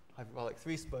is hyperbolic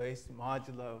 3 space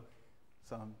modulo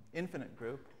some infinite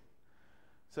group.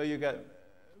 So you get,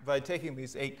 by taking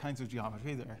these 8 kinds of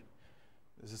geometry,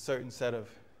 there's a certain set of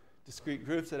discrete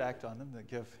groups that act on them that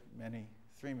give many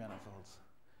 3-manifolds.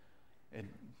 And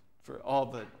for all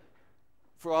but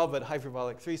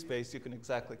hyperbolic 3 space, you can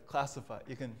exactly classify.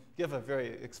 You can give a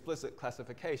very explicit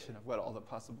classification of what all the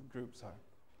possible groups are.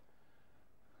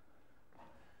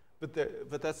 But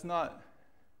that's not.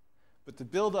 But to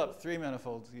build up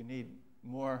 3-manifolds, you need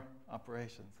more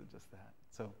operations than just that.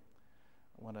 So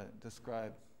I want to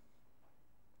describe.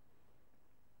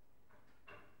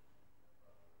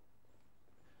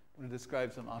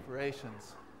 Some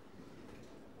operations.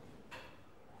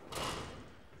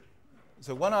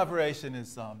 So one operation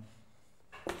is the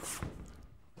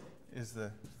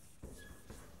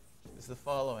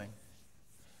following.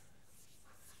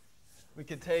 We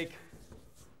could take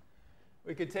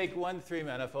one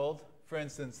 3-manifold, for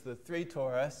instance, the 3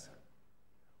 torus.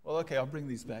 Well, okay, I'll bring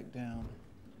these back down.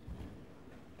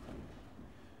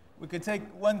 We could take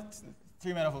one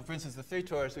 3-manifold, for instance, the 3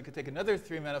 torus. We could take another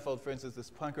 3-manifold, for instance,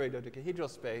 this Poincare dodecahedral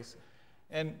space,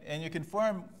 and you can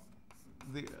form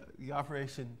the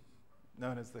operation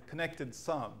known as the connected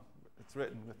sum. It's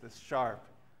written with this sharp.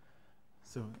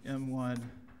 So M1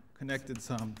 connected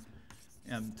sum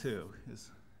M2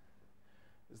 is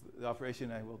the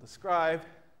operation I will describe.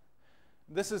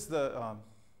 This is the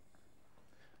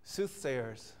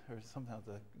soothsayers, or somehow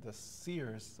the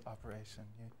seers operation.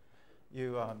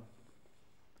 You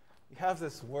have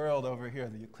this world over here,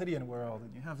 the Euclidean world,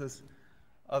 and you have this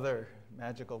other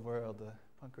magical world, the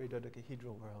Poincare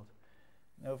dodecahedral world.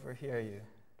 And over here,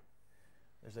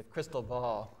 there's a crystal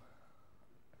ball.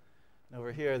 And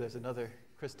over here, there's another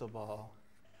crystal ball.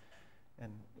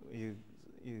 And you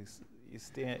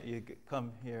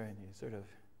come here and you sort of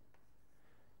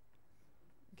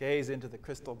gaze into the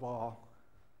crystal ball,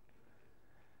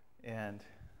 and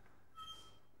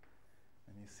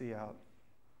you see out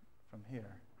from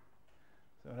here.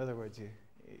 So in other words,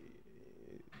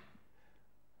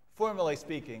 formally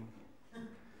speaking,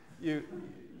 you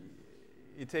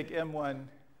you take M1,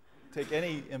 take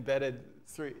any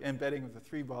embedding of the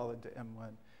 3 ball into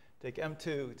M1. Take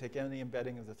M2, take any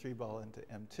embedding of the 3 ball into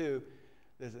M2.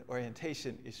 There's an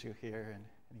orientation issue here. And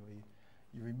anyway,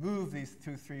 you remove these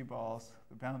 2 3 balls.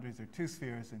 The boundaries are 2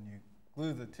 spheres, and you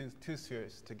glue the two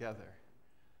spheres together.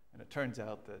 And it turns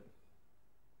out that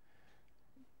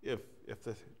if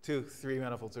the 2 3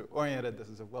 manifolds are oriented, this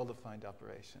is a well-defined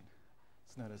operation.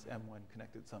 It's known as M1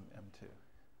 connected sum M2.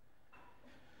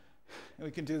 And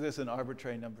we can do this an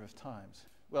arbitrary number of times.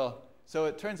 Well, so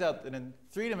it turns out that in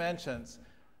 3 dimensions,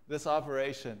 this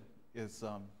operation is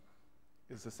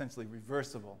essentially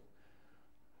reversible.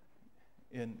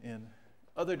 In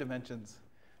other dimensions,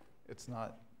 it's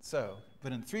not so.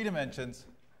 But in 3 dimensions,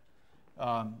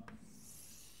 I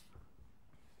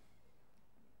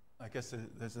guess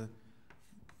there's a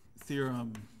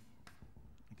theorem,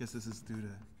 I guess this is due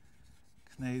to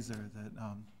Kneser, that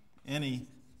any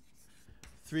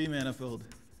 3 manifold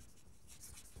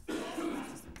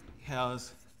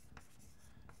has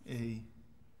a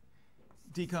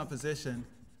decomposition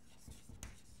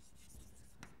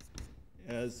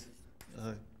as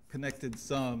a connected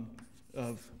sum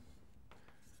of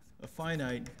a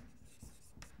finite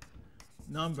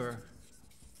number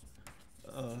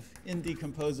of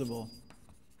indecomposable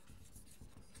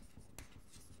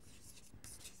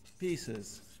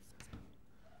pieces,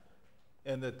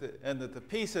 and that the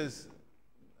pieces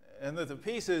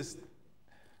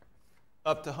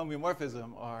up to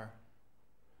homeomorphism are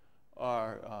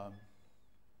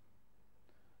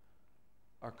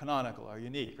canonical, are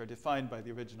unique, are defined by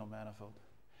the original manifold.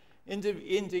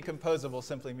 Indecomposable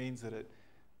simply means that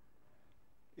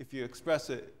if you express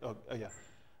it,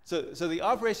 So the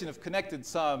operation of connected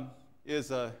sum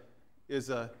is a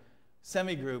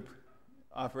semigroup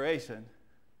operation.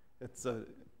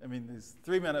 These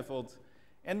 3 manifolds,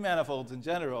 n manifolds in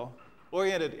general,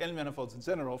 oriented n manifolds in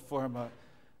general form a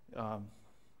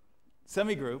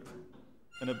semigroup,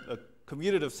 and a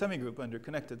commutative semigroup under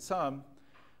connected sum.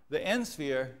 The n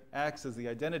sphere acts as the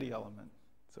identity element,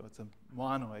 so it's a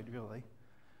monoid really.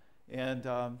 And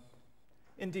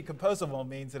indecomposable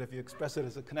means that if you express it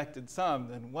as a connected sum,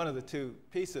 then one of the 2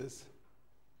 pieces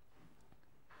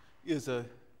is a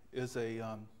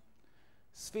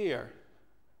sphere.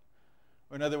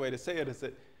 Or another way to say it is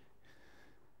that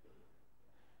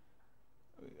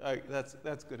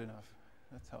that's good enough.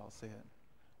 That's how I'll say it.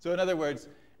 So in other words,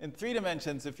 in 3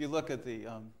 dimensions, if you look at the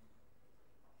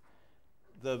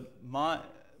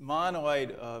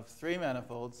monoid of 3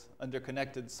 manifolds under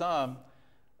connected sum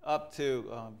up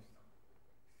to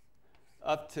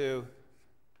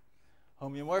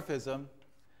homeomorphism,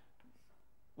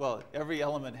 well, every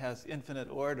element has infinite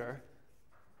order,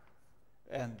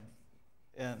 and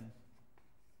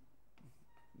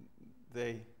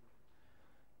they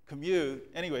commute.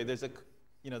 Anyway, there's a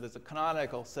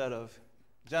canonical set of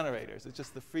generators. It's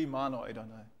just the free monoid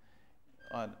on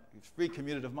free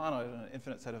commutative monoid on an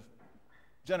infinite set of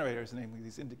generators, namely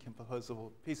these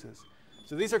indecomposable pieces.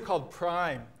 So these are called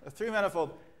prime. A 3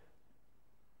 manifold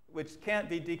which can't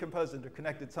be decomposed into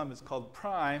connected sum is called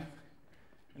prime,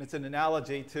 and it's an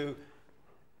analogy to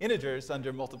integers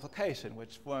under multiplication,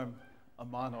 which form a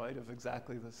monoid of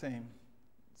exactly the same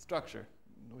structure,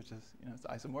 which is it's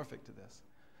isomorphic to this.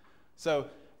 So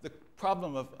the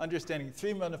problem of understanding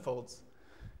 3 manifolds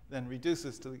then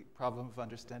reduces to the problem of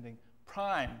understanding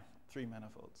prime 3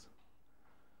 manifolds.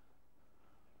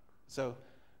 So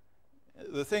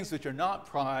the things which are not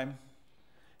prime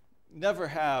never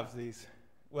have these,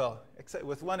 well, except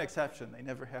with one exception, they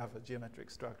never have a geometric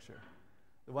structure.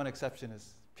 The one exception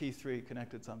is P3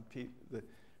 connected sum, the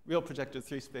real projective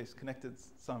 3 space connected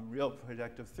sum real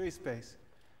projective 3 space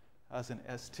has an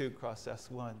S2 cross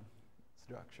S1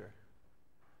 structure.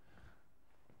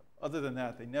 Other than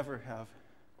that, they never have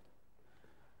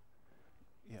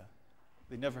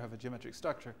a geometric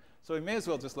structure. So we may as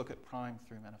well just look at prime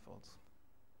 3 manifolds.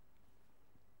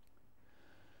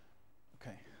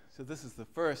 Okay, so this is the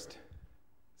first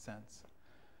sense.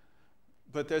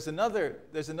 But there's another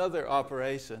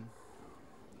operation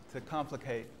to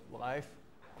complicate life.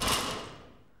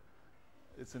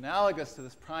 It's analogous to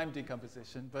this prime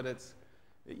decomposition, but it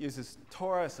uses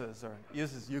toruses, or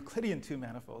uses Euclidean 2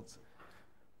 manifolds.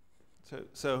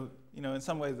 So in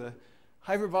some way, the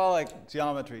hyperbolic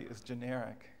geometry is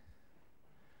generic.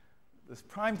 This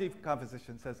prime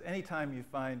decomposition says anytime you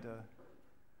find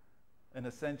an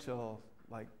essential,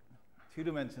 like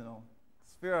 2-dimensional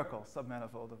spherical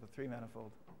submanifold of a 3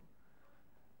 manifold,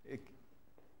 it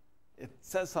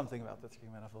says something about the 3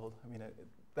 manifold.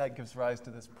 That gives rise to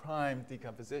this prime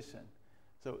decomposition.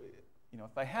 So,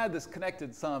 if I had this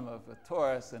connected sum of a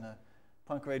torus and a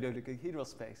Poincare dodecahedral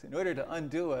space. In order to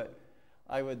undo it,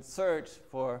 I would search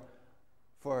for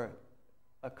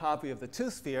a copy of the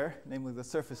two-sphere, namely the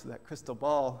surface of that crystal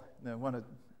ball, and I want a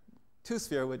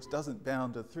two-sphere which doesn't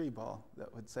bound a three-ball.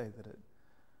 That would say that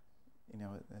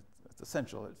it's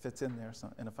essential, it fits in there.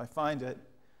 And if I find it,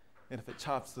 and if it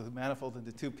chops the manifold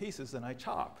into two pieces, then I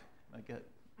chop. I get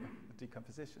a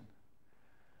decomposition.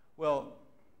 Well,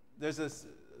 there's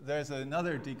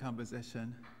another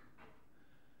decomposition.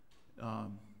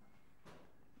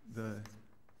 The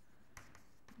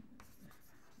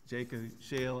Jacob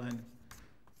Scheele and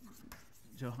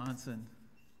Johansson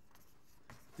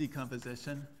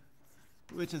decomposition,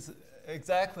 which is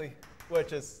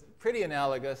pretty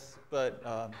analogous, but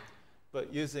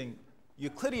using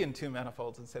Euclidean two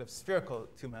manifolds instead of spherical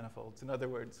two manifolds. In other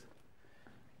words,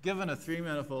 given a three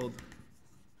manifold,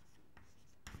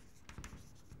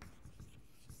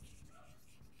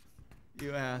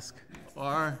 you ask,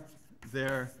 are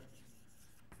there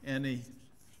any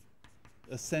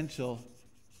essential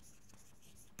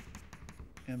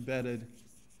embedded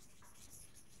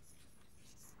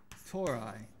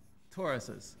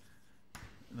toruses?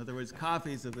 In other words,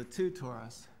 copies of the two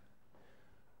torus.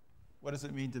 What does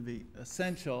it mean to be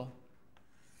essential?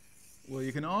 Well,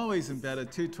 you can always embed a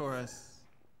two torus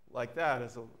like that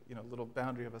as a little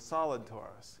boundary of a solid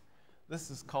torus. This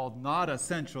is called not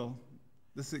essential.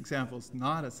 This example is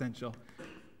not essential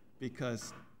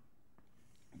because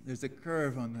there's a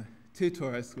curve on the two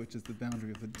torus, which is the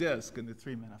boundary of the disk in the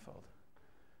three manifold.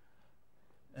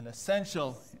 An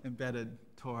essential embedded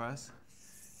torus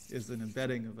is an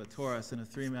embedding of a torus in a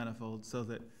three manifold so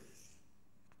that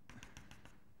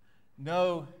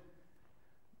no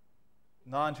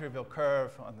non-trivial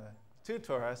curve on the two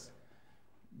torus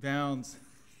bounds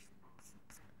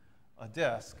a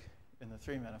disk in the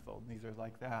three manifold, neither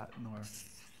like that nor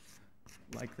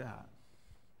like that.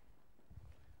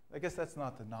 I guess that's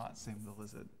not the not symbol,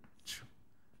 is it?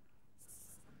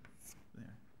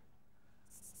 There.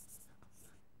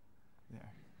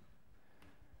 There.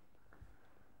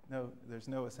 No, there's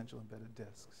no essential embedded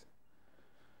disks.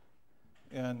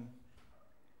 And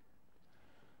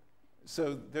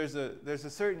so there's a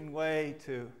certain way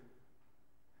to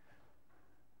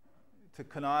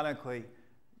canonically,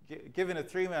 given a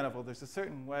three manifold, there's a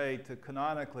certain way to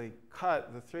canonically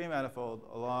cut the three manifold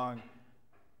along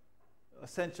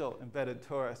essential embedded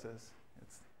toruses.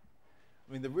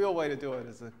 The real way to do it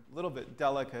is a little bit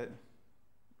delicate,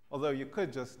 although you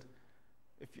could just,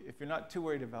 if you're not too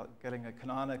worried about getting a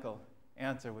canonical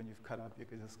answer when you've cut up, you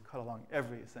could just cut along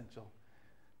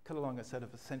cut along a set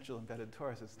of essential embedded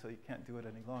toruses till you can't do it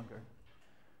any longer.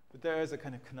 But there is a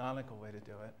kind of canonical way to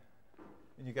do it.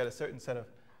 And you get a certain set of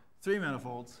three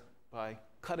manifolds by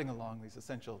cutting along these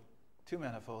essential two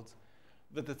manifolds.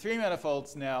 But the three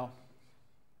manifolds now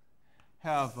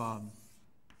have,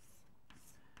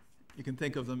 you can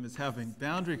think of them as having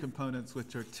boundary components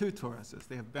which are two toruses.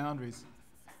 They have boundaries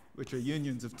which are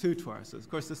unions of two toruses.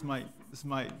 Of course, this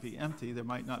might be empty. There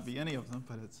might not be any of them,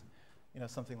 but it's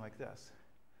something like this.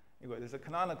 Anyway, there's a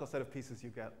canonical set of pieces you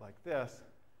get like this.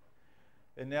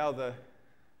 And now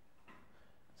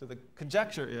so the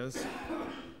conjecture is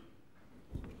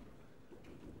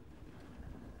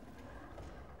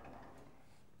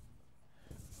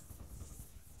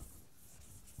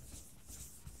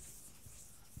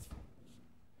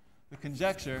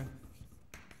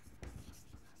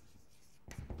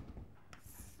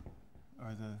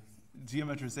or the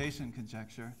geometrization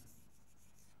conjecture,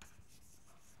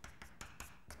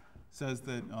 says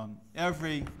that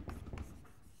every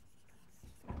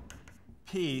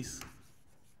piece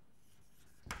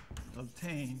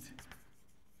obtained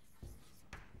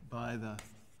by the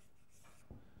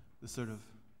sort of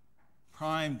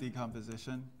prime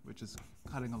decomposition, which is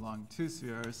cutting along two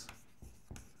spheres,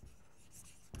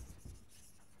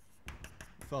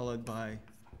 followed by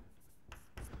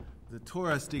the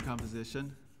torus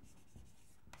decomposition,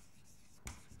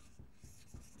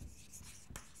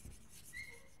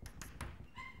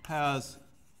 has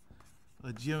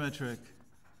a geometric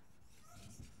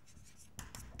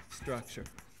structure.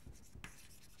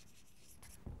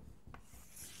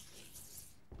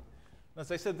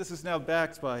 As I said, this is now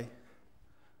backed by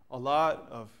a lot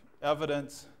of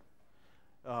evidence.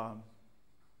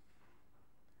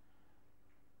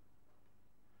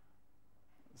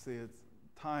 See,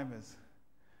 time is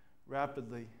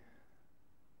rapidly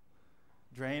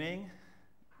draining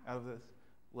out of this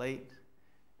late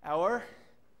hour.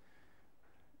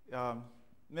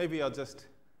 Maybe I'll just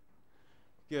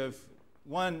give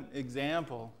one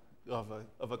example of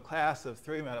a class of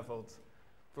three manifolds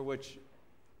for which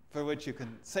you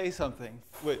can say something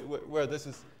where this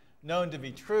is known to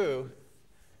be true,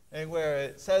 and where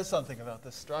it says something about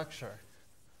the structure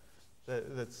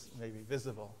that's maybe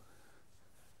visible.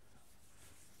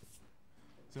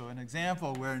 So an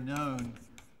example where known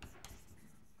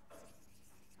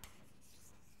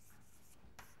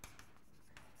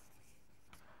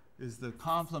is the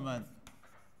complement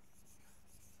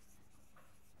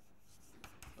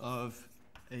of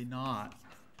a knot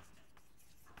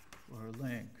or a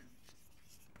link.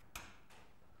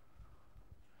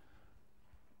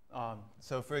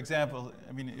 So for example,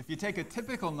 I mean, if you take a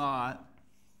typical knot,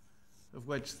 of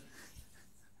which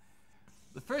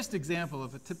the first example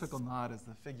of a typical knot is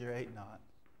the figure 8 knot,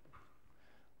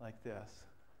 like this.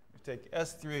 You take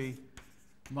S3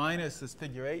 minus this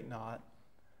figure 8 knot.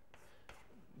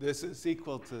 This is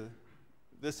equal to,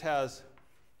 this has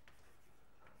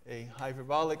a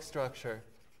hyperbolic structure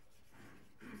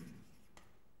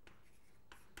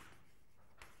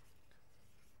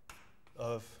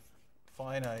of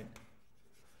finite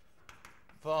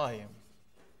volume.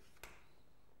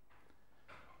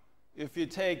 If you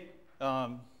take,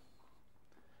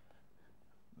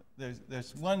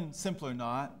 there's one simpler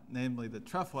knot, namely the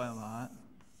trefoil knot.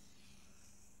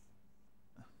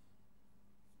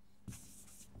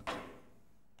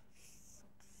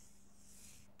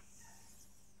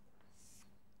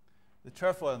 The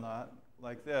trefoil knot,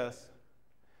 like this,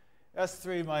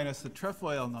 S3 minus the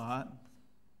trefoil knot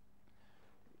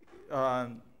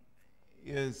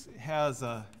has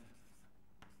a,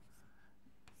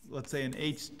 let's say, an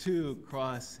H2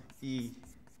 cross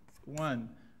E1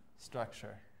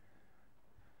 structure.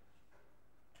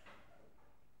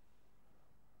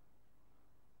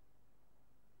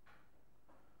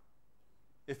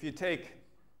 If you take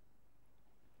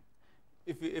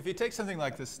something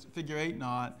like this figure 8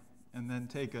 knot and then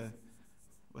take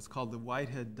what's called the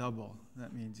Whitehead double,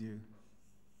 that means you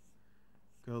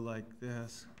go like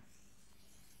this.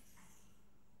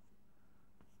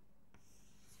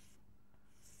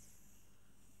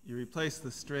 You replace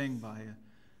the string by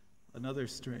another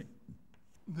string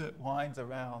that winds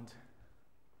around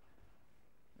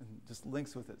and just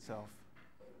links with itself.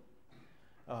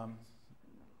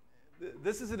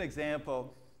 This is an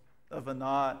example of a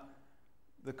knot.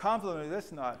 The complement of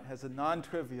this knot has a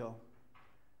non-trivial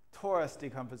torus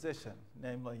decomposition.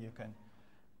 Namely,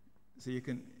 you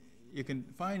can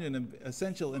find an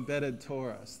essential embedded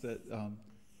torus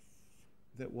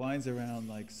that winds around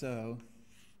like so.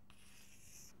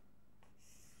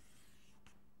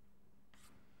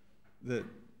 That,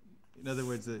 in other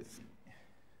words, you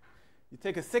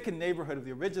take a thickened neighborhood of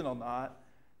the original knot,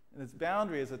 and its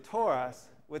boundary is a torus,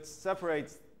 which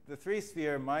separates the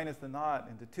 3-sphere minus the knot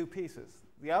into two pieces.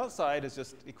 The outside is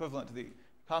just equivalent to the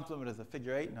complement of the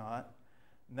figure 8 knot,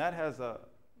 and that has a,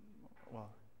 well,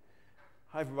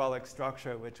 hyperbolic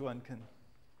structure which one can,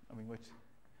 I mean,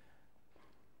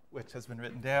 which has been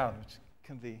written down, which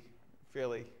can be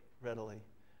fairly readily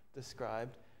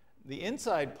described. The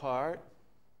inside part,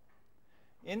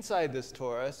 inside this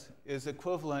torus, is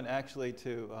equivalent actually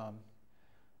to,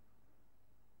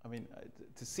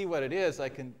 to see what it is, I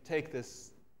can take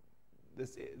this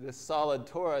solid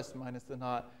torus minus the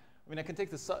knot. I mean, I can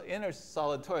take the inner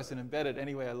solid torus and embed it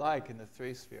any way I like in the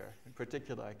 3-sphere. In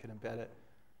particular, I can embed it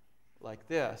like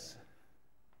this.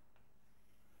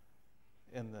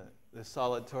 And the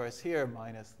solid torus here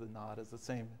minus the knot is the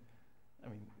same. I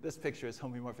mean, this picture is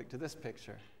homeomorphic to this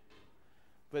picture.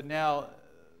 But now,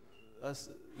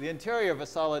 the interior of a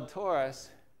solid torus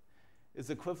is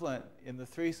equivalent in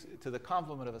to the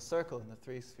complement of a circle in the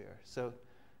 3-sphere.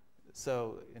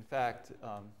 So in fact,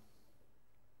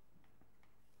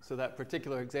 so that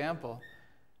particular example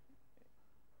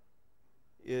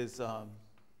is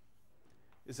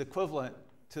equivalent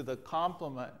to the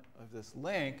complement of this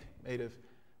link made of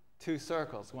two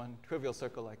circles, one trivial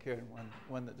circle like here and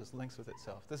one that just links with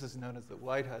itself. This is known as the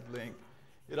Whitehead link.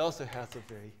 It also has a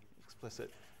very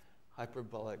explicit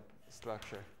hyperbolic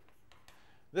structure.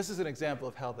 This is an example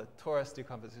of how the torus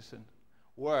decomposition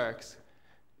works.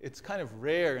 It's kind of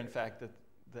rare, in fact,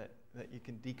 that you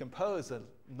can decompose a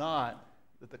knot,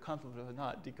 that the complement of a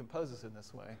knot decomposes in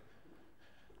this way.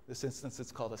 This instance,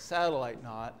 it's called a satellite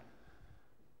knot.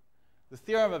 The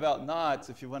theorem about knots,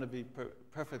 if you want to be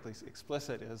perfectly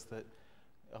explicit, is that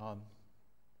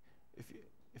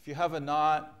if you have a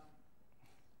knot,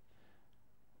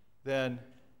 then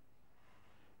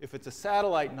if it's a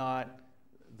satellite knot,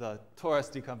 the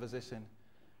torus decomposition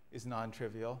is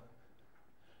non-trivial.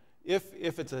 If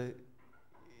it's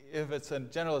a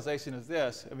generalization of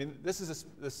this, I mean,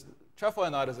 this trefoil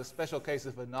knot is a special case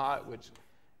of a knot which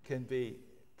can be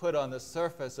put on the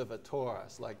surface of a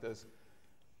torus, like those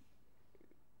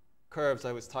curves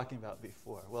I was talking about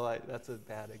before. Well, that's a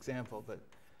bad example, but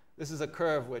this is a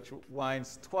curve which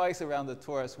winds twice around the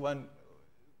torus,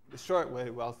 the short way,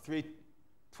 while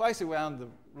twice around the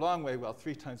long way, while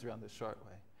 3 times around the short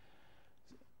way.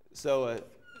 So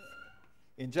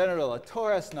in general, a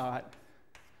torus knot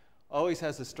always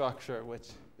has a structure which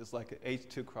is like an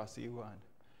H2 cross E1.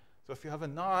 So if you have a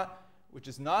knot which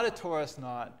is not a torus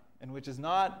knot and which is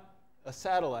not a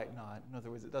satellite knot, in other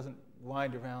words, it doesn't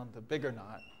wind around the bigger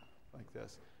knot like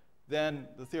this, then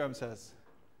the theorem says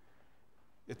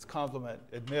its complement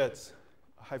admits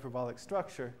a hyperbolic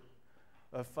structure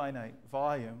of finite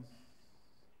volume.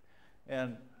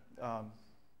 And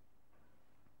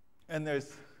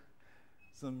there's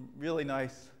some really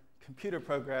nice computer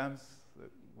programs that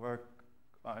work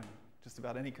on just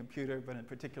about any computer, but in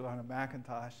particular on a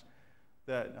Macintosh,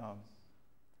 that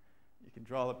you can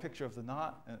draw a picture of the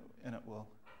knot, and it will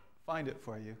find it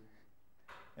for you.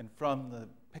 And from the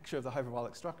picture of the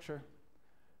hyperbolic structure,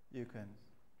 you can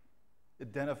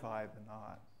identify the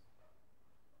knot.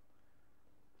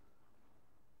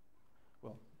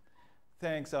 Well,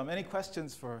 thanks. Any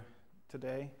questions for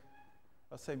today?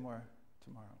 I'll say more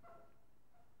tomorrow.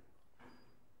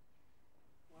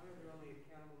 Why are there only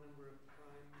a countable number of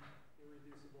prime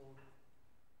irreducible?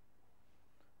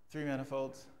 3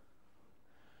 manifolds.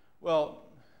 Well,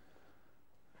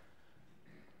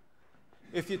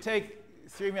 if you take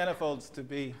 3 manifolds to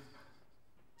be,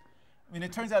 I mean,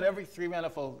 it turns out every 3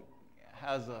 manifold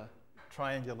has a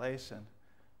triangulation,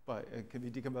 but it can be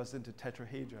decomposed into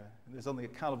tetrahedra. And there's only a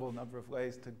countable number of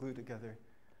ways to glue together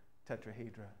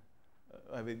tetrahedra.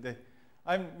 I mean,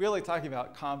 I'm really talking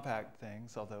about compact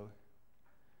things, although,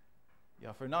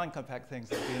 yeah, for non-compact things,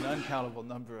 there'd be an uncountable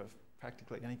number of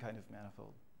practically any kind of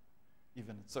manifold,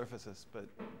 even surfaces. But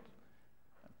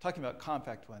I'm talking about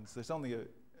compact ones. There's only a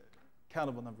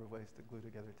countable number of ways to glue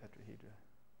together tetrahedra.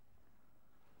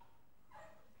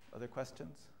 Other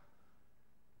questions?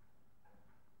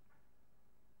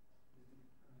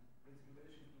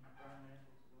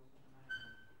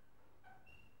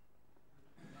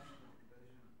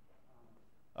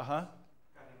 Uh-huh.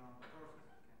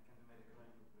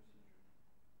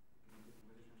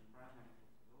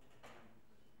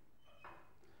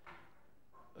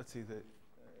 Let's see the.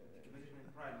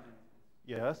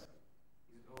 Yes.